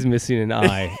an monkey's eye. missing an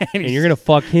eye. And you're going to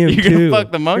fuck him You're too. gonna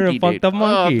fuck the monkey. You're going to fuck the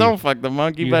monkey. Oh, don't fuck the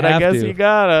monkey, You but I have guess to. you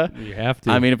gotta. You have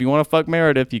to. I mean, if you want to fuck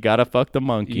Meredith, you gotta fuck the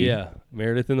monkey. Yeah.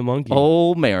 Meredith and the monkey.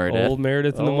 Old Meredith. Old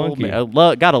Meredith and the Old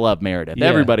monkey. gotta love Meredith. Yeah.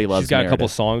 Everybody loves She's got Meredith. a couple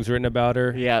songs written about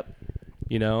her. Yep.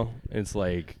 You know? It's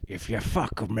like, if you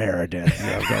fuck Meredith,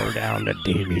 you'll go down to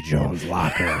Davy Jones'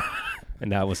 locker.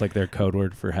 And that was like their code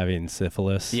word for having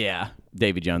syphilis. Yeah.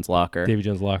 Davy Jones' locker. Davy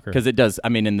Jones' locker. Because it does. I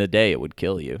mean, in the day, it would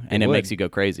kill you, and it would. makes you go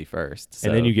crazy first. So.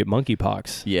 And then you get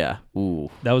monkeypox. Yeah. Ooh.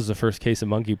 That was the first case of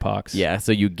monkeypox. Yeah.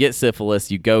 So you get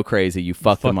syphilis, you go crazy, you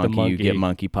fuck the fuck the monkey, you get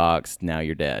monkey. monkeypox. Now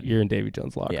you're dead. You're in Davy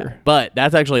Jones' locker. Yeah. But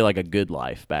that's actually like a good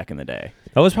life back in the day.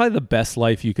 That was probably the best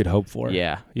life you could hope for.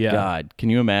 Yeah. Yeah. God,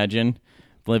 can you imagine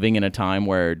living in a time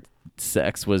where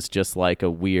sex was just like a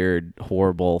weird,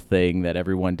 horrible thing that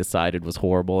everyone decided was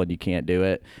horrible, and you can't do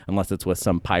it unless it's with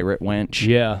some pirate wench?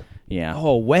 Yeah. Yeah.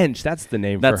 Oh, wench. That's the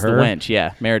name That's for her. the wench.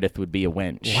 Yeah. Meredith would be a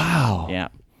wench. Wow. Yeah.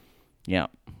 Yeah.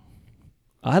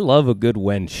 I love a good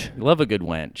wench. Love a good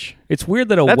wench. It's weird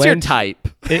that a That's wench. your type.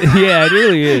 Yeah, it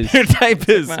really is. Your type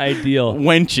is My ideal.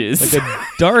 wenches. Like a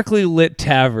darkly lit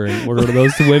tavern where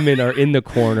those women are in the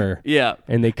corner. Yeah.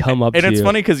 And they come up And to you. it's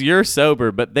funny because you're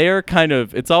sober, but they're kind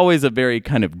of, it's always a very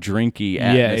kind of drinky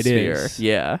atmosphere. Yeah, it is.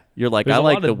 Yeah. You're like, There's I a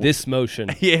like lot the of this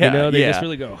motion. Yeah, You know, they yeah. just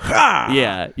really go, ha!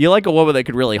 Yeah. You like a woman that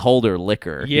could really hold her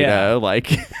liquor. You Yeah. know,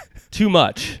 like Too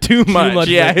much. too much.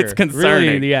 Yeah, liquor. it's concerning.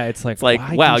 Really, yeah, it's like, It's like,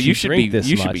 why wow, can you she should be drink this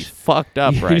you should much? be fucked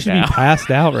up You right should now. be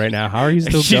passed out right now. How are you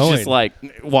still She's going? just like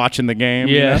watching the game.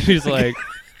 you yeah, know? she's like,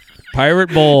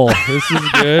 Pirate Bowl. This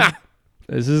is good.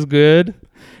 This is good.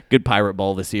 Good Pirate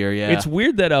Bowl this year, yeah. It's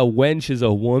weird that a wench is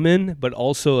a woman, but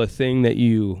also a thing that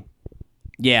you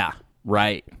yeah,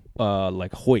 right.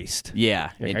 like hoist.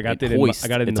 Yeah. Like It- I got it it. hoist. I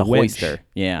got it in It's the a wench. hoister.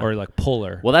 Yeah. Or like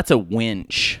puller. Well, that's a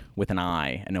winch with an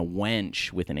I and a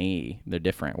wench with an E. They're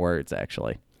different words,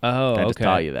 actually. Oh, I just okay.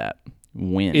 taught you that.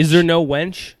 Winch. Is there no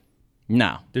wench?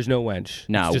 No. There's no wench.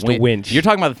 No. It's just a winch. You're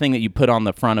talking about the thing that you put on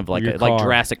the front of like Your a like car.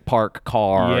 Jurassic Park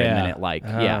car, and then Yeah. it like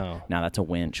Oh. yeah. No, that's a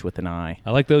winch with an I.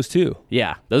 I like those too.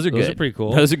 Yeah, those are Those good. are pretty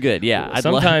cool. Those are good. Yeah. I'd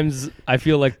love- Sometimes I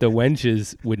feel like the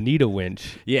wenches would need a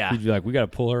winch. Yeah. You'd be like, we got to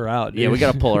pull her out. Dude. yeah, we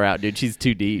got to pull her out, dude. She's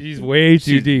too deep. She's way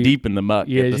too She's deep. deep in the muck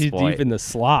Yeah, at this she's point. deep in the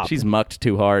slop. She's mucked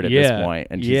too hard at this Yeah, point,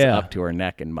 and she's yeah. up to her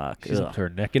neck in muck. She's Ugh. up to her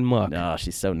neck and muck. No,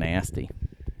 she's so nasty.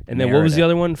 And then what was the Meredith.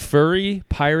 other one? Furry,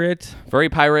 pirate. Furry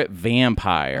pirate,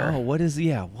 vampire. Oh, what is?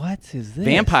 Yeah, what is this?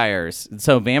 Vampires.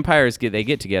 So vampires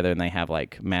get together and they have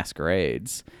like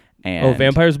masquerades. And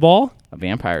Vampire's Ball? A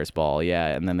vampire's ball, yeah.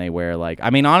 And then they wear like,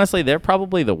 I mean, honestly, they're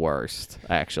probably the worst,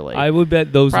 actually. I would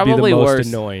bet those would be the most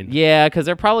annoying. Yeah, because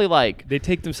they're probably like... They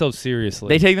take themselves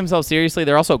seriously.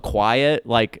 They're also quiet.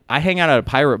 Like, I hang out at a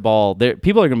pirate ball.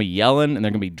 People are going to be yelling and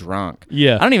they're going to be drunk.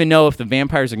 Yeah. I don't even know if the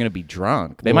vampires are going to be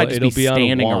drunk. They might just be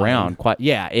standing on around.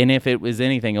 Yeah, and if it was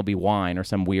anything, it'll be wine or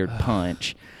some weird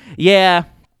punch. Yeah.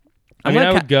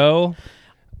 I would go...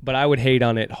 But I would hate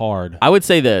on it hard. I would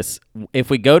say this: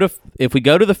 if we go to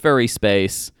the furry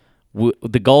space,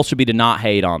 the goal should be to not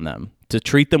hate on them, to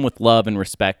treat them with love and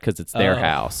respect because it's their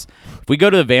house. If we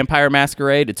go to the vampire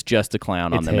masquerade, it's just to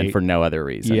clown on them and for no other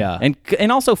reason. Yeah,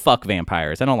 and also fuck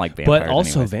vampires. I don't like vampires. But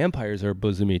also anyways. Vampires are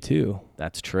bosomy too.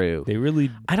 That's true. They really.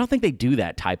 I don't think they do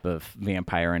that type of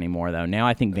vampire anymore though. Now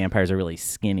I think vampires are really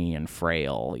skinny and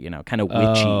frail. Kind of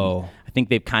witchy. Oh. I think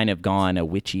they've kind of gone a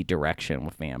witchy direction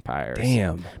with vampires.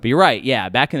 Damn. But you're right. Yeah,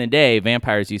 back in the day,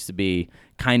 vampires used to be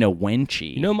kind of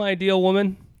wenchy. You know my ideal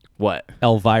woman? What?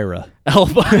 Elvira.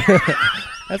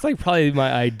 That's like probably my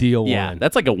ideal Yeah, woman.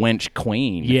 that's like a wench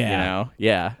queen. Yeah.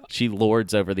 Yeah. She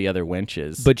lords over the other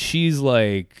wenches. But she's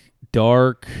like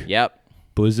dark. Yep.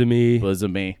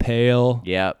 Bosomy. Pale.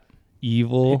 Yep.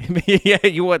 Evil. Yeah,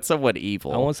 you want someone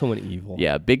evil. I want someone evil.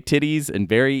 Yeah, big titties and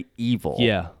very evil.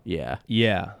 Yeah.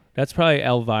 Yeah. That's probably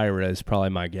Elvira is probably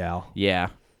my gal. Yeah.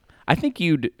 I think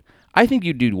you'd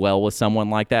do well with someone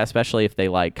like that, especially if they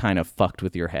like kind of fucked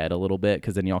with your head a little bit,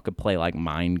 because then y'all could play like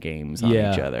mind games on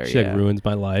each other. She like ruins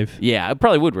my life. Yeah, it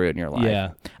probably would ruin your life.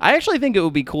 Yeah. I actually think it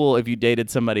would be cool if you dated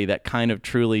somebody that kind of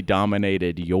truly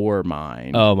dominated your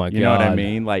mind. Oh my God. You know what I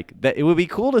mean? Like that, it would be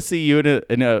cool to see you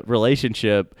in a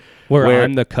relationship where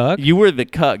I'm the cuck. You were the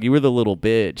cuck. You were the little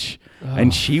bitch,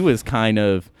 and she was kind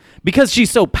of, because she's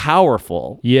so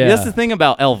powerful. Yeah. That's the thing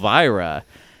about Elvira.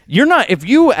 You're not, if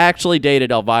you actually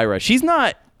dated Elvira, she's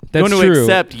not going to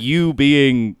accept you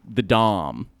being the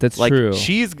dom. That's like, true.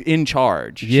 She's in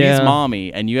charge. Yeah. She's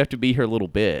mommy, and you have to be her little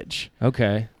bitch.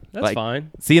 Okay. That's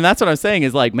fine. See, and that's what I'm saying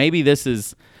is like, maybe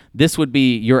this would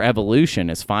be your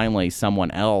evolution, is finally someone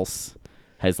else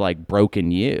has like broken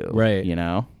you. Right.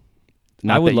 Not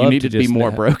I would that love you need to be just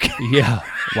more broken. Yeah.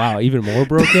 Wow. Even more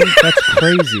broken? That's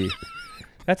crazy.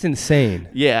 That's insane.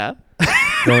 Yeah.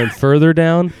 Going further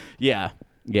down? Yeah.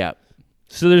 Yeah.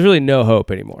 So there's really no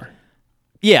hope anymore.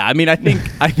 Yeah, I mean, I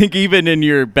think even in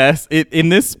your best, in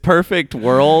this perfect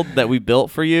world that we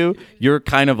built for you, you're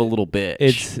kind of a little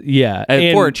bitch.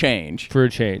 And for a change. For a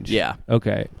change. Yeah.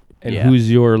 Okay. And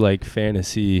who's your like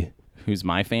fantasy? Who's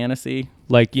my fantasy?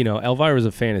 Like, Elvira's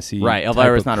a fantasy. Right.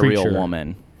 Elvira's not creature. a real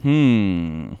woman.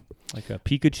 Like a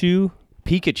Pikachu?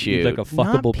 Pikachu. Like a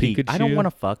fuckable Pikachu? I don't want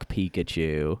to fuck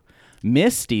Pikachu.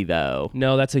 Misty though.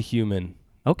 No, that's a human.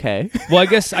 Okay. Well, I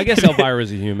guess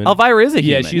Elvira's a human. Elvira is a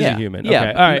human. Yeah, she's a human. Yeah.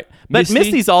 Okay. All right. But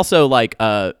Misty's also like,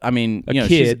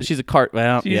 kid. she's a cart.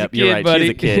 Well, She's a you're kid, right. buddy. She's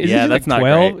a kid. She's Yeah, like that's not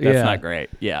 12? great. That's Yeah. not great.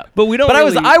 Yeah. But we don't. But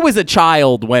really... I was a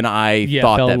child when I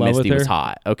fell thought that in love Misty with was her.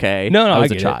 hot. Okay. No, I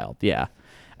was I a get child. Yeah.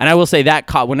 And I will say that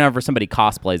whenever somebody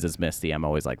cosplays as Misty, I'm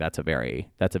always like, that's a very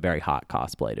hot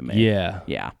cosplay to me. Yeah.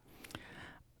 Yeah.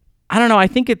 I don't know. I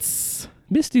think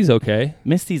Misty's okay.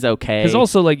 Misty's okay. Because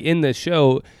also, like, in the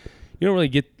show, you don't really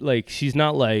get, like, she's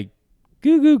not like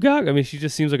goo goo gaga. I mean, she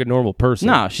just seems like a normal person.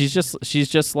 No, she's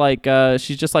just like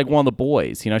one of the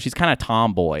boys. She's kind of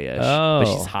tomboyish, but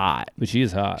she's hot. But she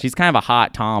is hot. She's kind of a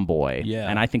hot tomboy. Yeah.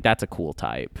 And I think that's a cool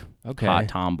type. Okay. Hot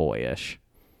tomboyish.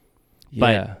 Yeah.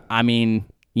 But I mean,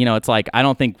 it's like, I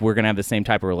don't think we're gonna have the same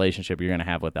type of relationship you're gonna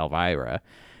have with Elvira.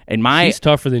 And she's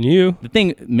tougher than you. The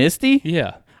thing, Misty.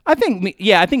 Yeah. I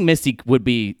think Misty would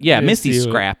be. Yeah, Misty's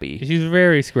scrappy. She's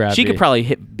very scrappy. She could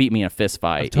probably beat me in a fist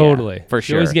fight. Totally. Yeah, for She's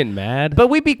sure. always getting mad. But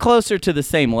we'd be closer to the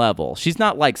same level. She's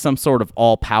not like some sort of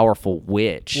all-powerful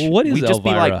witch. Well, what is We'd just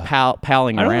be Elvira? like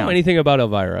palling I around. don't know anything about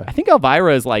Elvira. I think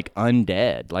Elvira is like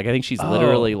undead. Like, I think she's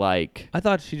literally like. I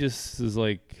thought she just is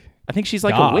like. I think she's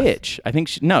like goth. a witch. I think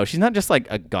she's not just like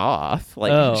a goth.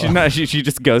 Like she's not. She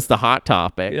just goes to Hot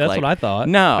Topic. That's like, what I thought.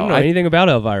 No, I don't know anything about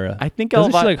Elvira. I think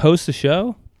Doesn't Elvira she like host a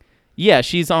show? Yeah,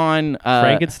 she's on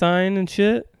Frankenstein and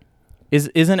shit.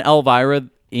 Isn't Elvira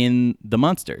in the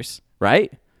Munsters?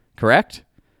 Right? Correct.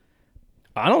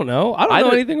 I don't know. I don't know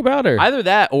anything about her. Either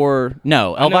that or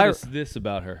no. I Elvira. noticed this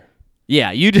about her.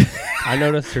 Yeah, you just I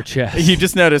noticed her chest. you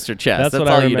just noticed her chest. That's what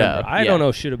all I you remember. know. I don't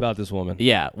know shit about this woman.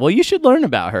 Yeah. Well, you should learn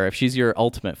about her if she's your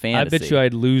ultimate fantasy. I bet you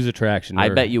I'd lose attraction to I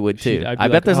her. bet you would too. I'd be I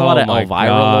bet like, there's a lot of oh my Elvira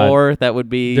God. lore that would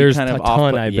be There's kind of a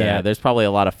ton, I Yeah, bet. there's probably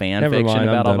a lot of fan Never fiction mind,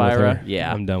 about I'm done with Elvira. her.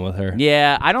 Yeah. I'm done with her.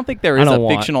 Yeah, I don't think there is a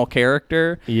fictional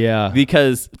character. Yeah.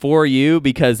 Because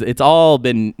it's all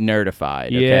been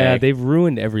nerdified. Yeah, okay? they've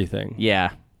ruined everything. Yeah.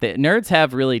 The nerds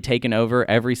have really taken over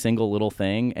every single little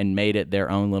thing and made it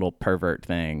their own little pervert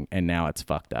thing, and now it's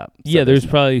fucked up. So Yeah, there's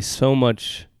probably so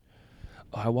much.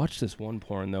 Oh, I watched this one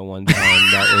porn though one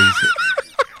time that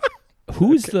was.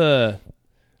 Who's the?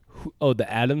 The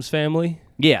Addams Family.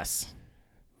 Yes.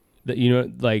 That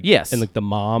like yes, and like the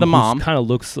mom. The mom kind of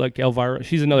looks like Elvira.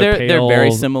 She's another pale. They're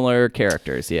very similar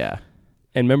characters. Yeah.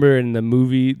 And remember in the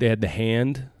movie they had the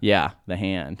hand. Yeah, the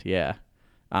hand. Yeah.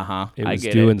 It was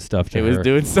doing stuff to her. It was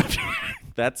doing stuff to her.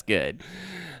 That's good.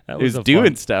 It was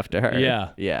doing stuff to her. Yeah.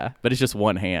 Yeah. But it's just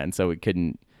one hand, so it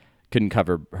couldn't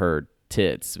cover her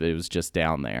tits. It was just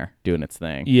down there doing its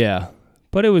thing. Yeah.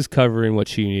 But it was covering what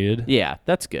she needed. Yeah,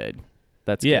 that's good.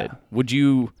 That's good. Would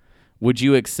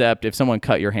you accept if someone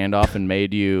cut your hand off and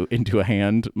made you into a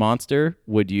hand monster?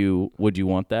 Would you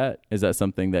want that? Is that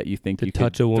something that you think to you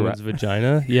touch could a woman's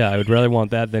vagina? Yeah, I would rather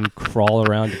want that than crawl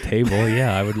around a table.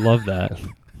 Yeah, I would love that.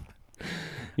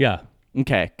 Yeah.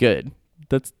 Okay, good.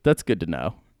 That's good to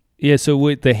know. Yeah, so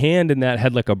with the hand in that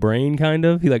had like a brain kind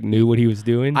of. He like knew what he was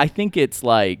doing. I think it's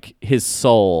like his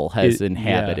soul has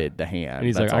inhabited the hand. And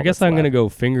he's like, I guess I'm going to go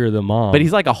finger the mom. But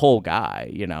he's like a whole guy,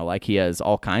 like he has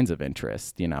all kinds of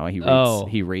interests, he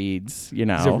reads, he's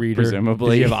a reader.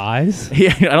 Presumably. Does he have eyes?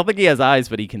 Yeah, I don't think he has eyes,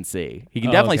 but he can see. He can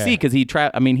definitely see because he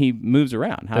moves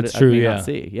around. That's true, yeah. Not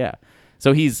see? Yeah.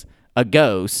 So he's a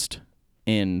ghost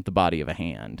in the body of a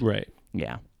hand. Right.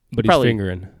 Yeah. But he's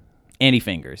fingering. And he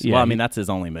fingers. Yeah, well, that's his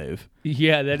only move.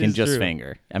 Yeah, that is true. He can just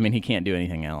finger. He can't do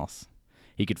anything else.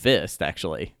 He could fist,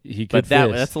 actually. He could but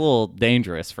fist. That's a little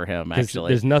dangerous for him, actually.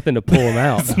 There's nothing to pull him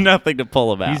out. There's nothing to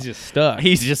pull him out. He's just stuck.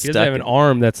 He doesn't have an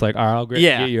arm that's like, all right, I'll get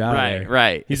you out of there.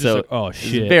 Right. He's so just like, oh,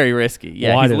 shit. It's very risky.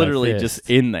 Yeah, Why he's did I literally fist? just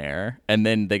in there, and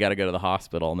then they got to go to the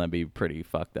hospital, and that'd be pretty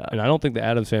fucked up. And I don't think the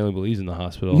Addams Family believes in the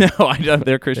hospital. No, I don't.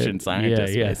 They're Christian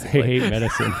scientists, Yeah, basically. they hate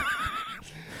medicine.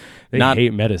 They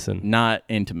hate medicine. Not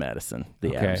into medicine,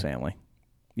 the Addams Family.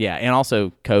 Yeah, and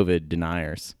also COVID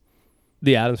deniers.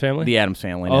 The Addams Family? The Addams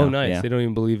Family. Oh, now. nice. Yeah. They don't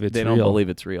even believe it's real. They don't believe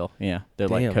it's real. Yeah. They're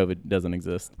like, Damn. COVID doesn't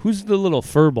exist. Who's the little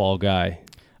furball guy?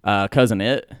 Cousin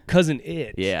It. Cousin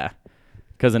It? Yeah.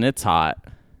 Cousin It's hot.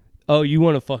 Oh, you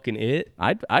want to fucking It?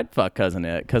 I'd fuck Cousin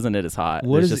It. Cousin It is hot.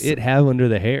 What does It have under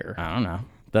the hair? I don't know.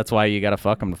 That's why you got to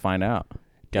fuck him to find out.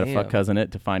 Got to fuck Cousin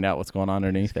It to find out what's going on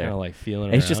underneath there. Kind of like feeling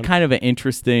around. It's just kind of an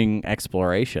interesting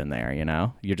exploration there,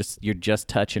 You're just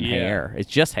touching hair. It's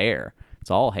just hair. It's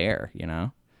all hair,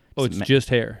 Oh, it's just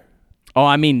hair.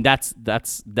 Oh,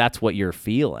 that's what you're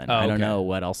feeling. Oh, I don't okay. know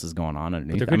what else is going on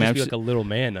underneath. But there could just be like a little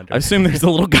man under I assume there's a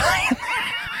little guy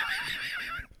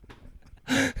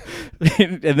in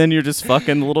there. And then you're just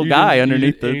fucking the little guy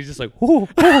underneath and he's just like, oh,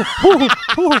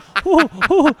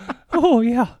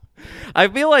 yeah. I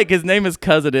feel like his name is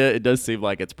Cousin It. It does seem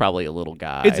like it's probably a little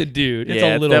guy. It's a dude. It's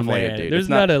yeah, a little definitely man. a dude. There's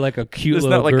not a cute there's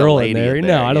little not like girl a lady in there. in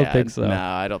No, I don't think so. No,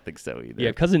 I don't think so either.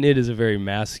 Yeah, Cousin It is a very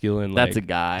masculine. That's a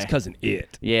guy. It's Cousin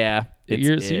It. Yeah. So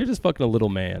you're just fucking a little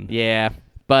man. Yeah.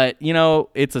 But,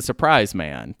 it's a surprise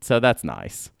man, so that's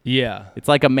nice. Yeah. It's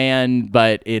like a man,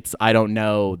 but I don't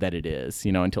know that it is,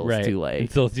 until it's too late.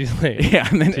 Until it's too late. Yeah.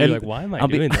 And then so you're like, why am I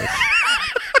doing this?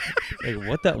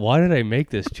 Like, why did I make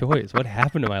this choice? What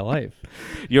happened to my life?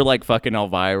 You're like fucking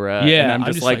Elvira. Yeah. And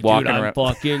I'm just like walking dude, around. I'm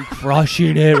fucking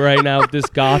crushing it right now with this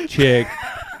goth chick.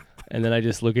 And then I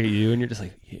just look at you and you're just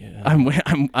like, yeah.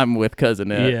 I'm with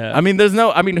Cousin It. Yeah.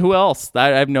 Who else? I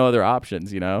have no other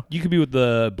options, You could be with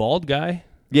the bald guy.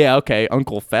 Yeah, okay.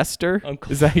 Uncle Fester?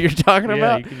 Is that who you're talking yeah,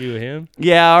 about? You could be with him.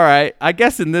 Yeah, all right. I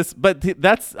guess in this, but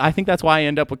I think that's why I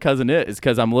end up with Cousin It, is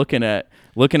because I'm looking at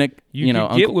you could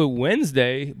Uncle, get with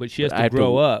Wednesday, but she has to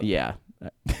grow up. Yeah.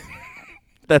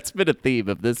 That's been a theme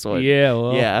of this one. Yeah,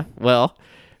 well. Yeah, well.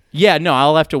 Yeah, no,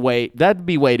 I'll have to wait. That'd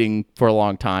be waiting for a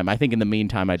long time. I think in the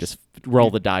meantime, I just roll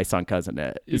the dice on Cousin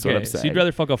It, is what I'm saying. So you'd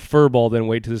rather fuck a furball than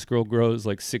wait till this girl grows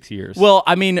like 6 years. Well,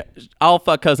 I'll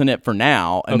fuck Cousin It for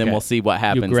now, and then we'll see what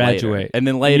happens You'll graduate. later. And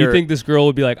then later... You think this girl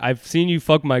would be like, I've seen you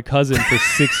fuck my cousin for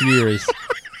 6 years.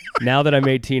 Now that I'm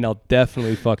 18, I'll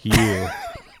definitely fuck you.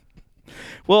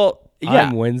 Well, yeah.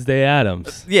 I'm Wednesday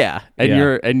Addams. Yeah,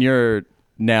 and you're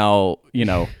now,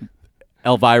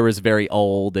 Elvira's very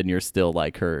old, and you're still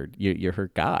like you're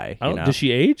her guy. Does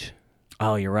she age?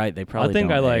 Oh, you're right. They probably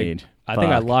age. I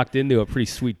think I locked into a pretty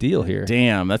sweet deal here.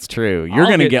 Damn, that's true. You're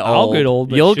gonna get old. I'll get old.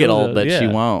 But you'll get old, but she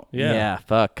won't. Yeah,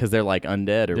 fuck, because they're like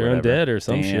undead or they're whatever. undead or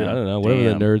some shit. I don't know. Whatever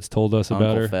the nerds told us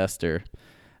about her. Uncle Fester.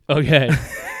 Okay.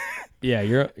 Yeah,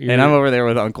 you're and I'm over there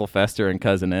with Uncle Fester and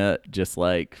Cousin It, just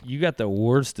like... You got the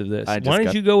worst of this. Why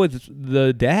didn't you go with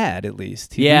the dad, at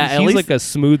least? He's least, like a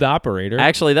smooth operator.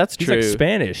 Actually, that's true. He's like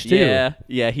Spanish, too.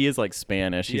 Yeah, he is like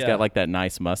Spanish. He's got like that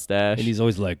nice mustache. And he's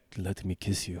always like, let me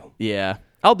kiss you. Yeah.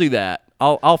 I'll do that.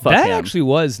 I'll fuck That him. actually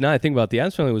was, now I think about it, the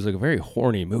Addams Family was like a very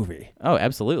horny movie. Oh,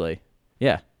 absolutely.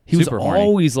 Yeah. He was Super horny.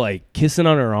 always like kissing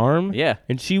on her arm. Yeah.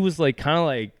 And she was like kind of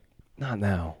like, not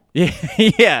now. Yeah.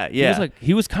 Yeah. Yeah.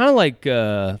 He was kind of like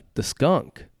the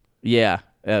skunk. Yeah.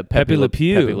 Pepe Le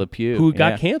Pew. Pepe Le Pew. Who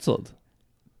got canceled.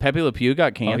 Pepe Le Pew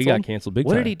got canceled? Oh, he got canceled big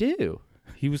What time. did he do?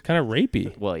 He was kind of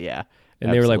rapey. Well, yeah.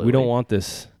 And they were like, we absolutely. don't want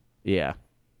this. Yeah.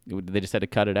 They just had to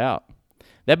cut it out.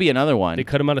 That'd be another one. They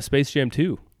cut him out of Space Jam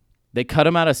 2. They cut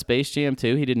him out of Space Jam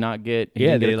 2. He did not get, he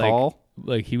didn't get a call.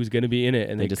 Like he was going to be in it.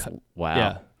 And They they just, cut. wow.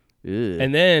 Yeah. Ugh.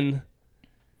 And then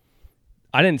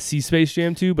I didn't see Space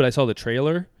Jam 2, but I saw the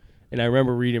trailer. And I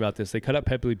remember reading about this. They cut out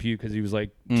Pepe Le Pew because he was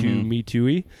like too Me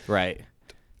Too-y. Right.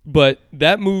 But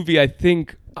that movie, I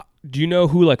think, do you know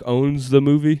who like owns the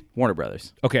movie? Warner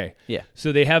Brothers. Okay. Yeah.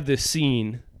 So they have this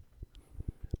scene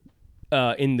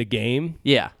in the game.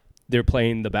 Yeah. They're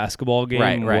playing the basketball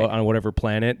game Right. on whatever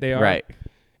planet they are. Right.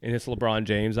 And it's LeBron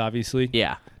James, obviously.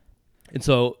 Yeah. And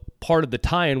so part of the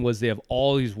tie-in was they have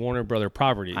all these Warner Brother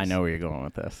properties. I know where you're going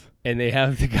with this. And they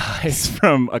have the guys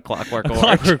From A Clockwork Orange,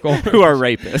 Clockwork Orange. who are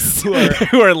rapists,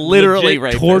 who are literally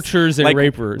legit rapists, tortures and like,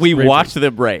 rapers. We rapers. watched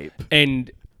them rape. And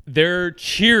they're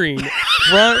cheering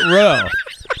front row.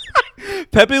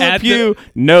 Pepe Le At Pew,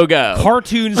 no go.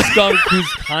 Cartoon skunk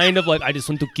who's kind of like, I just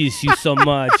want to kiss you so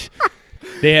much.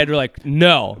 They had like,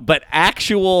 no. But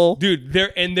actual, Dude,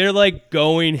 they're like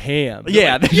going ham. They're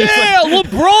Yeah, like, they're just yeah,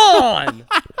 LeBron.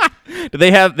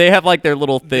 they have like their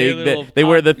little thing. Their little They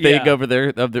wear the thing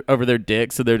yeah. over their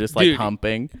dick, so they're just like Dude,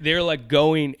 humping. They're like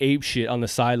going ape shit on the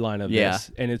sideline of Yeah.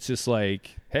 this. And it's just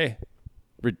like, hey,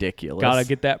 Ridiculous. gotta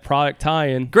get that product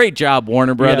tie-in. Great job,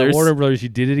 Warner Brothers. Yeah, Warner Brothers, you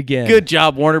did it again. Good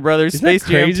job, Warner Brothers. Isn't that Space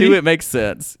Jam crazy? 2, it makes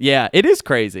sense. Yeah, it is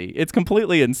crazy. It's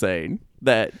completely insane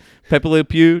that Pepe Le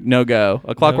Pew, no go.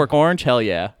 A Clockwork Orange, hell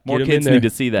yeah. More Get 'em kids in there. need to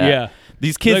see that. Yeah.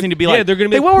 These kids Like, need to be yeah, like, they're gonna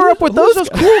be hey, like, what were up with who's those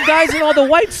cool guys in all the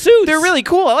white suits? They're really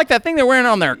cool. I like that thing they're wearing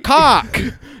on their cock.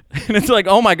 And it's like,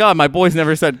 oh my God, my boy's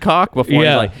never said cock before.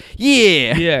 Yeah. He's like,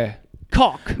 yeah, Yeah.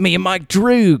 Cock. me and Mike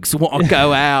Droogs want to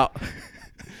go out.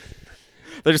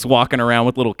 They're just walking around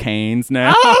with little canes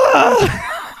now.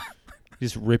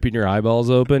 Just ripping your eyeballs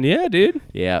open. Yeah, dude.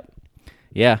 Yeah.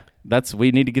 Yeah.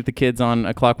 We need to get the kids on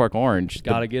A Clockwork Orange.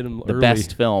 Gotta get 'em The early.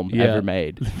 best film Yeah. ever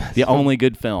made. The only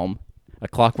good film. A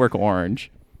Clockwork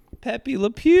Orange. Pepe Le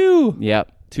Pew.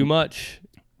 Yep. Too much.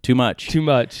 Too much. Too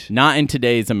much. Not in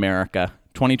today's America.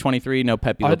 2023, no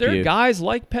Pepe Are Le there Pew. guys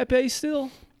like Pepe still?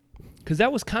 Because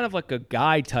that was kind of like a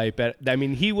guy type. I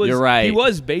mean, he was. You're right. He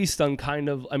was based on kind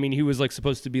of. I mean, he was like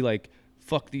supposed to be like,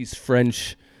 fuck these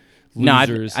French No,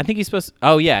 losers. I think he's supposed to,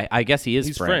 oh yeah, I guess he is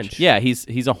He's French. French. Yeah,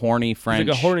 he's a horny French.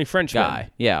 like a horny Frenchman. guy.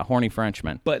 Yeah, horny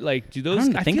Frenchman. But like, do those?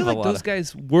 don't I think feel of a like lot those of-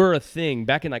 guys were a thing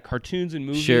back in like cartoons and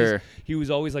movies. Sure. He was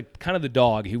always like kind of the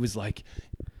dog. He was like,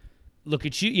 look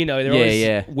at you. You know, they're Yeah, always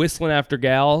yeah. whistling after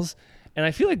gals. And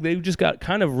I feel like they just got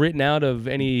kind of written out of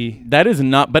any. That is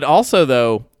not, but also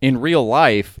though, in real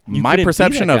life, my couldn't be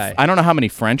perception that of, guy. I don't know how many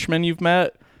Frenchmen you've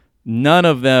met, none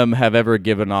of them have ever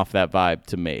given off that vibe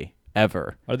to me,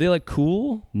 ever. Are they like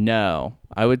cool? No,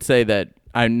 I would say that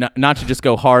I'm not to just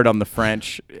go hard on the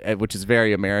French, which is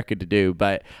very American to do,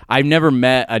 but I've never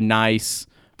met a nice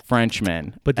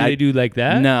Frenchman. But do they do like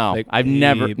that? No, Like, I've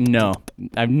never. hey, No,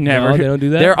 I've never. they don't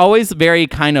do that? They're always very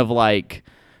kind of like,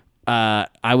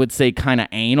 I would say, kind of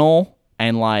anal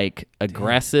and like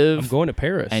aggressive. I'm going to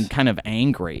Paris. and kind of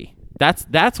angry.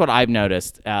 That's what I've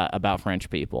noticed about French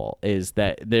people is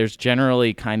that there's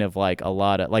generally kind of like a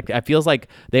lot of like it feels like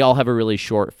they all have a really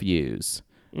short fuse.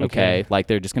 Okay, like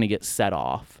they're just gonna get set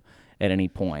off at any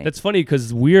point. That's funny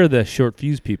because we're the short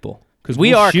fuse people. Because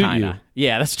we we'll are shoot kind you. of.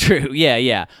 Yeah, that's true.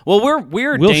 Yeah. Well, we're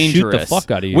We'll shoot dangerous. the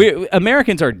fuck out of you.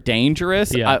 Americans are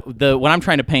dangerous. Yeah. What I'm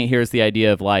trying to paint here is the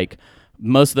idea of like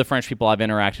most of the French people I've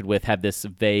interacted with have this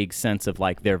vague sense of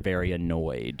like they're very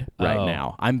annoyed right Oh.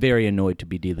 now. I'm very annoyed to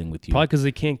be dealing with you. Probably because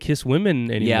they can't kiss women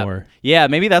anymore. Yeah,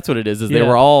 maybe that's what it is. They Yeah.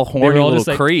 were all They horny were all little just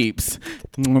like- creeps.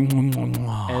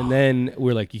 And then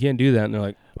we're like, you can't do that. And they're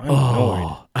like, I'm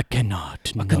annoyed. I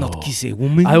cannot. I cannot kiss a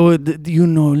woman. I would,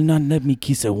 not let me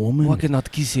kiss a woman. I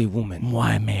cannot kiss a woman.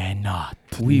 Why may I not?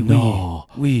 Oui, no.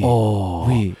 oui. Oh.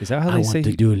 Oui. Is that how I they want say?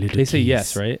 to do a little They say kiss.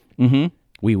 yes, right? Mm-hmm.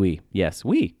 Oui. Yes.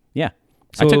 Oui. Yeah.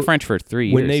 I So took French for 3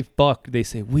 years. When they fuck, they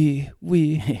say oui,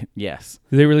 oui. yes.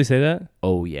 Do they really say that?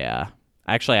 Oh yeah.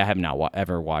 Actually, I have not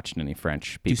ever watched any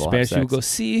French Do people Spanish have sex. people go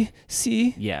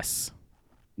see? Yes.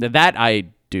 That I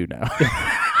do know.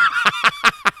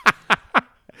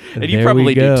 And you There probably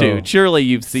we do go. too. Surely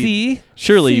you've seen. See?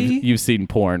 Surely See? you've seen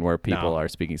porn where people No. are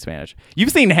speaking Spanish.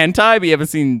 You've seen hentai, but you haven't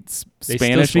seen They still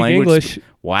Spanish speak language. English.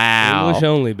 Wow. English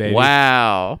only, baby.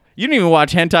 Wow. You didn't even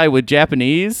watch hentai with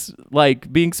Japanese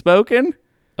like being spoken?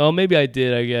 Oh, maybe I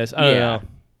did, I guess. I don't know.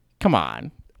 Come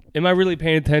on. Am I really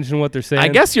paying attention to what they're saying? I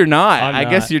guess you're not. I'm I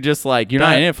guess not. you're just like you're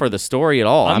not in it for the story at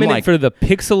all. I'm in like it for the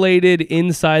pixelated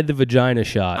inside the vagina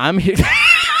shot, I'm here.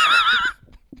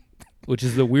 which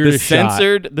is the the weirdest shot.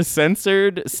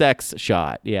 censored sex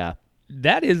shot. Yeah.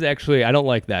 That is actually, I don't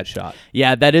like that shot.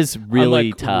 Yeah, that is I'm really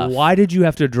like, tough. Why did you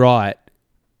have to draw it?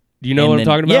 Do you know what I'm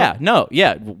talking about? Yeah, no,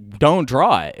 yeah. Don't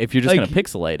draw it if you're just Like, gonna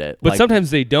pixelate it. But Like, sometimes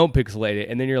they don't pixelate it,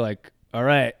 and then you're like, all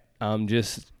right,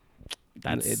 this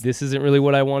isn't really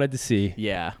what I wanted to see.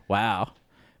 yeah. Wow.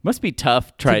 Must be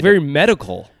tough. It's like very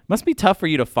medical. Must be tough for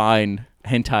you to find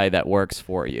hentai that works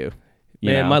for you. You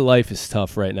Man, know? my life is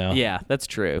tough right now. Yeah, that's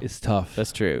true. It's tough.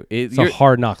 That's true. It's a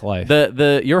hard knock life.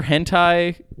 Your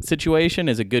hentai situation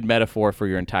is a good metaphor for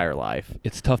your entire life.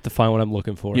 It's tough to find what I'm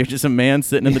looking for. You're just a man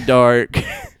sitting in the dark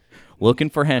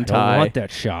looking for hentai. I don't want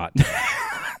that shot.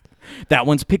 That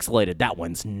one's pixelated. That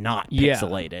one's not Yeah.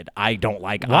 pixelated. I don't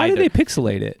like Why either. do they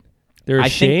pixelate it? They're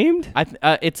ashamed? I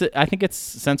think it's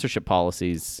censorship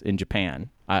policies in Japan.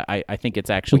 I think it's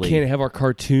We actually can't have our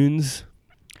cartoons.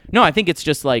 No, I think it's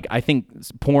just like I think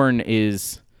porn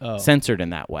is censored in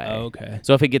that way. Oh, okay.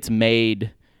 So if it gets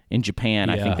made in Japan,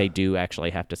 I Yeah. think they do actually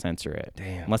have to censor it.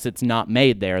 Damn. Unless it's not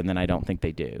made there, and then I don't think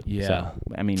they do. Yeah. So,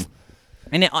 I mean,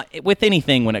 and with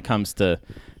anything when it comes to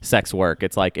sex work,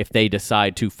 it's like if they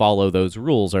decide to follow those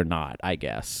rules or not, I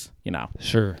guess, you know.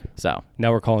 Sure. So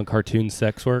Now we're calling cartoons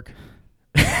sex work.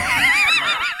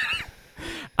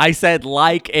 I said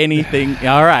like anything.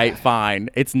 All right, fine.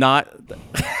 It's not.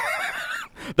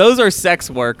 Those are sex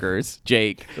workers,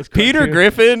 Jake. Peter cartoon.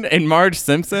 Griffin and Marge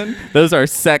Simpson, those are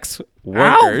sex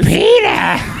workers. Peter!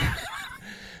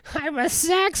 I'm a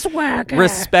sex worker.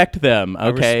 Respect them, I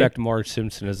okay? respect Marge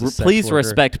Simpson as a sex Please worker.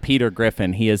 respect Peter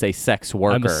Griffin. He is a sex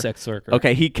worker. I'm a sex worker.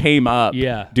 Okay, he came up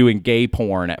Yeah. doing gay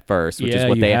porn at first, which is Yeah,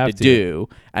 what you they have have to to. do,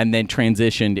 and then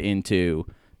transitioned into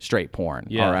straight porn.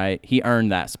 Yeah. All right? He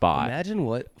earned that spot. Imagine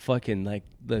what fucking like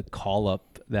the call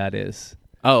up that is.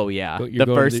 Oh, yeah. But The you're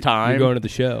going to first time. you're going to the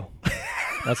show.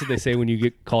 That's what they say when you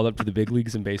get called up to the big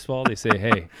leagues in baseball. They say,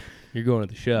 "Hey, you're going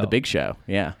to the show." The big show.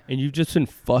 Yeah. and you've just been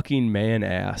fucking man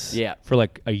ass. Yeah. For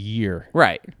like a year.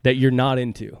 Right. That you're not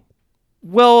into.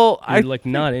 Well, You're like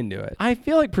not into it. I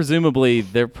feel like presumably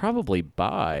they're probably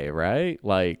bi, right?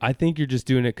 Like I think you're just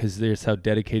doing it because there's how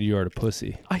dedicated you are to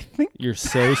pussy. I think You're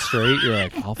so straight. You're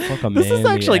like, I'll fuck a man. this is in the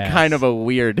actually ass. kind of a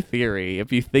weird theory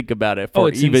if you think about it oh, for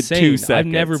it's even insane. 2 seconds. I've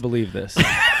never believed this.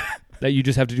 That you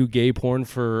just have to do gay porn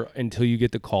for until you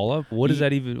get the call up. What does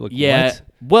that even? Like, Yeah. What?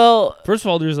 Well, First of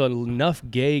all, there's enough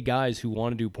gay guys who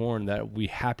want to do porn that would be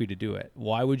happy to do it.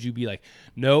 Why would you be like,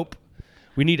 nope,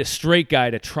 we need a straight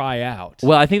guy to try out?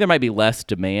 well, I think there might be less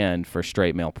demand for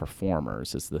straight male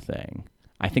performers is the thing.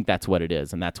 I think that's what it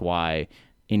is, and that's why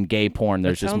in gay porn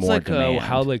there's That just sounds more like demand.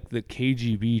 how like the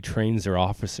KGB trains their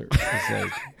officers. It's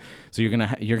like so you're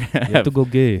gonna you have have to go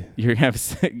gay. you're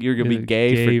gonna be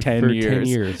gay for 10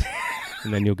 years.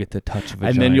 And then you'll get to touch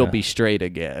vagina. and then you'll be straight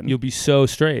again. You'll be so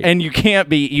straight. And you can't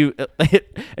be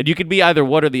and you could be either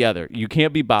one or the other. You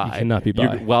can't be bi. You cannot be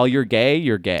bi. While you're gay,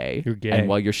 you're gay. You're gay. And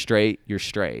while you're straight, you're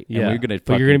straight. yeah. And we're gonna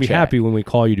but you're gonna be check. happy when we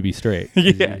call you to be straight.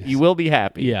 Yeah, you will be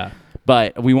happy. Yeah.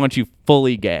 But we want you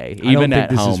fully gay, I don't even think at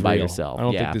this is home by real. yourself. I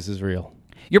don't Yeah. think this is real.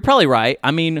 You're probably right.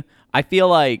 I mean, I feel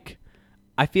like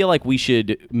we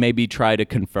should maybe try to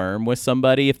confirm with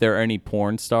somebody if there are any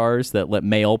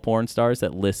male porn stars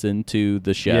that listen to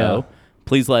the show. Yeah.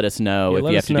 Please let us know Yeah, if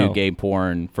let you us have to know. do gay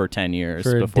porn for 10 years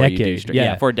For a before you do decade. straight.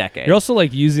 Yeah. For a decade. You're also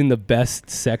like using the best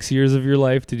sex years of your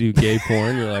life to do gay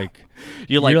porn. You're like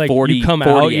You're like 40, you come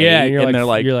 48, out, yeah, and they're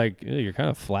like, you're like, "Ew, you're kind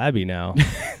of flabby now.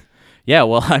 yeah,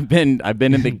 well, I've been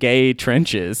in the gay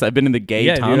trenches. I've been in the gay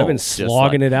yeah, tunnels. dude, I've been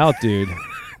slogging it out, dude.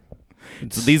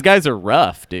 So these guys are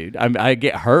rough, dude. I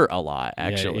get hurt a lot,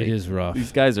 actually. Yeah, it is rough.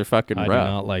 These guys are fucking I rough.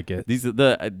 do not like it.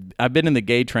 I've been in the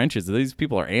gay trenches. These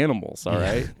people are animals, all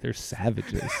right? They're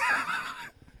savages.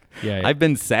 Yeah, I've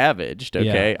been savaged,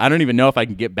 okay? Yeah. I don't even know if I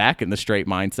can get back in the straight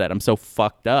mindset. I'm so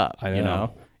fucked up, I you know.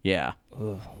 know? Yeah.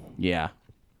 Yeah.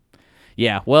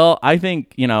 Yeah, well, I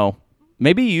think,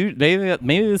 maybe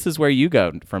this is where you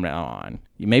go from now on.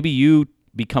 Maybe you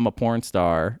become a porn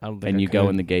star I don't think and I you go could.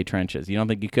 in the gay trenches. You don't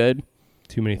think you could?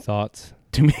 too many thoughts.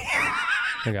 To me,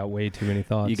 I got way too many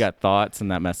thoughts. you got thoughts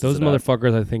and that messes those it up.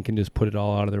 motherfuckers. I think can just put it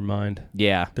all out of their mind.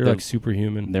 Yeah. They're like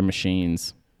superhuman. They're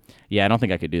machines. Yeah, I don't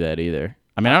think I could do that either.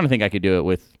 I mean, I don't think I could do it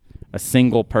with a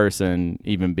single person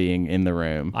even being in the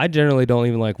room. I generally don't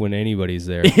even like when anybody's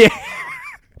there.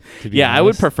 Yeah, I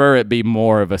would prefer it be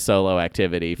more of a solo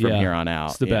activity from Yeah, here on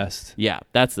out. it's the best. Yeah,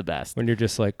 that's the best. When you're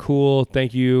just like, cool,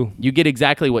 thank you. You get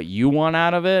exactly what you want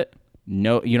out of it.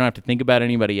 No, you don't have to think about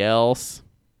anybody else.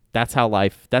 That's how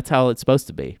it's supposed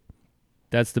to be.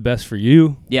 That's the best for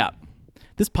you. Yeah.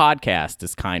 This podcast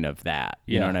is kind of that.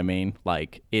 You know Yeah. what I mean?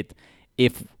 Like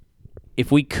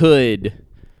if we could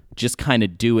just kind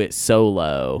of do it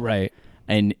solo. Right.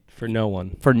 And For no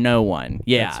one. for no one.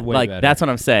 Yeah. That's way like better. that's what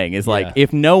I'm saying. Is like Yeah.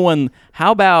 if no one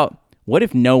what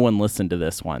if no one listened to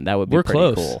this one? That would be We're pretty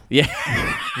close. cool. Yeah.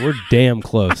 We're damn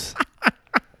close.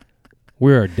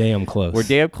 We're damn close. We're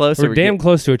damn close. We're damn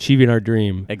close to achieving our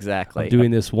dream. Exactly. Of doing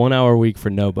this 1 hour a week for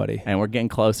nobody. And we're getting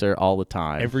closer all the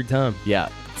time. Every time. Yeah.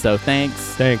 So thanks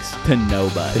Thanks to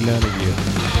nobody. to none of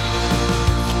you.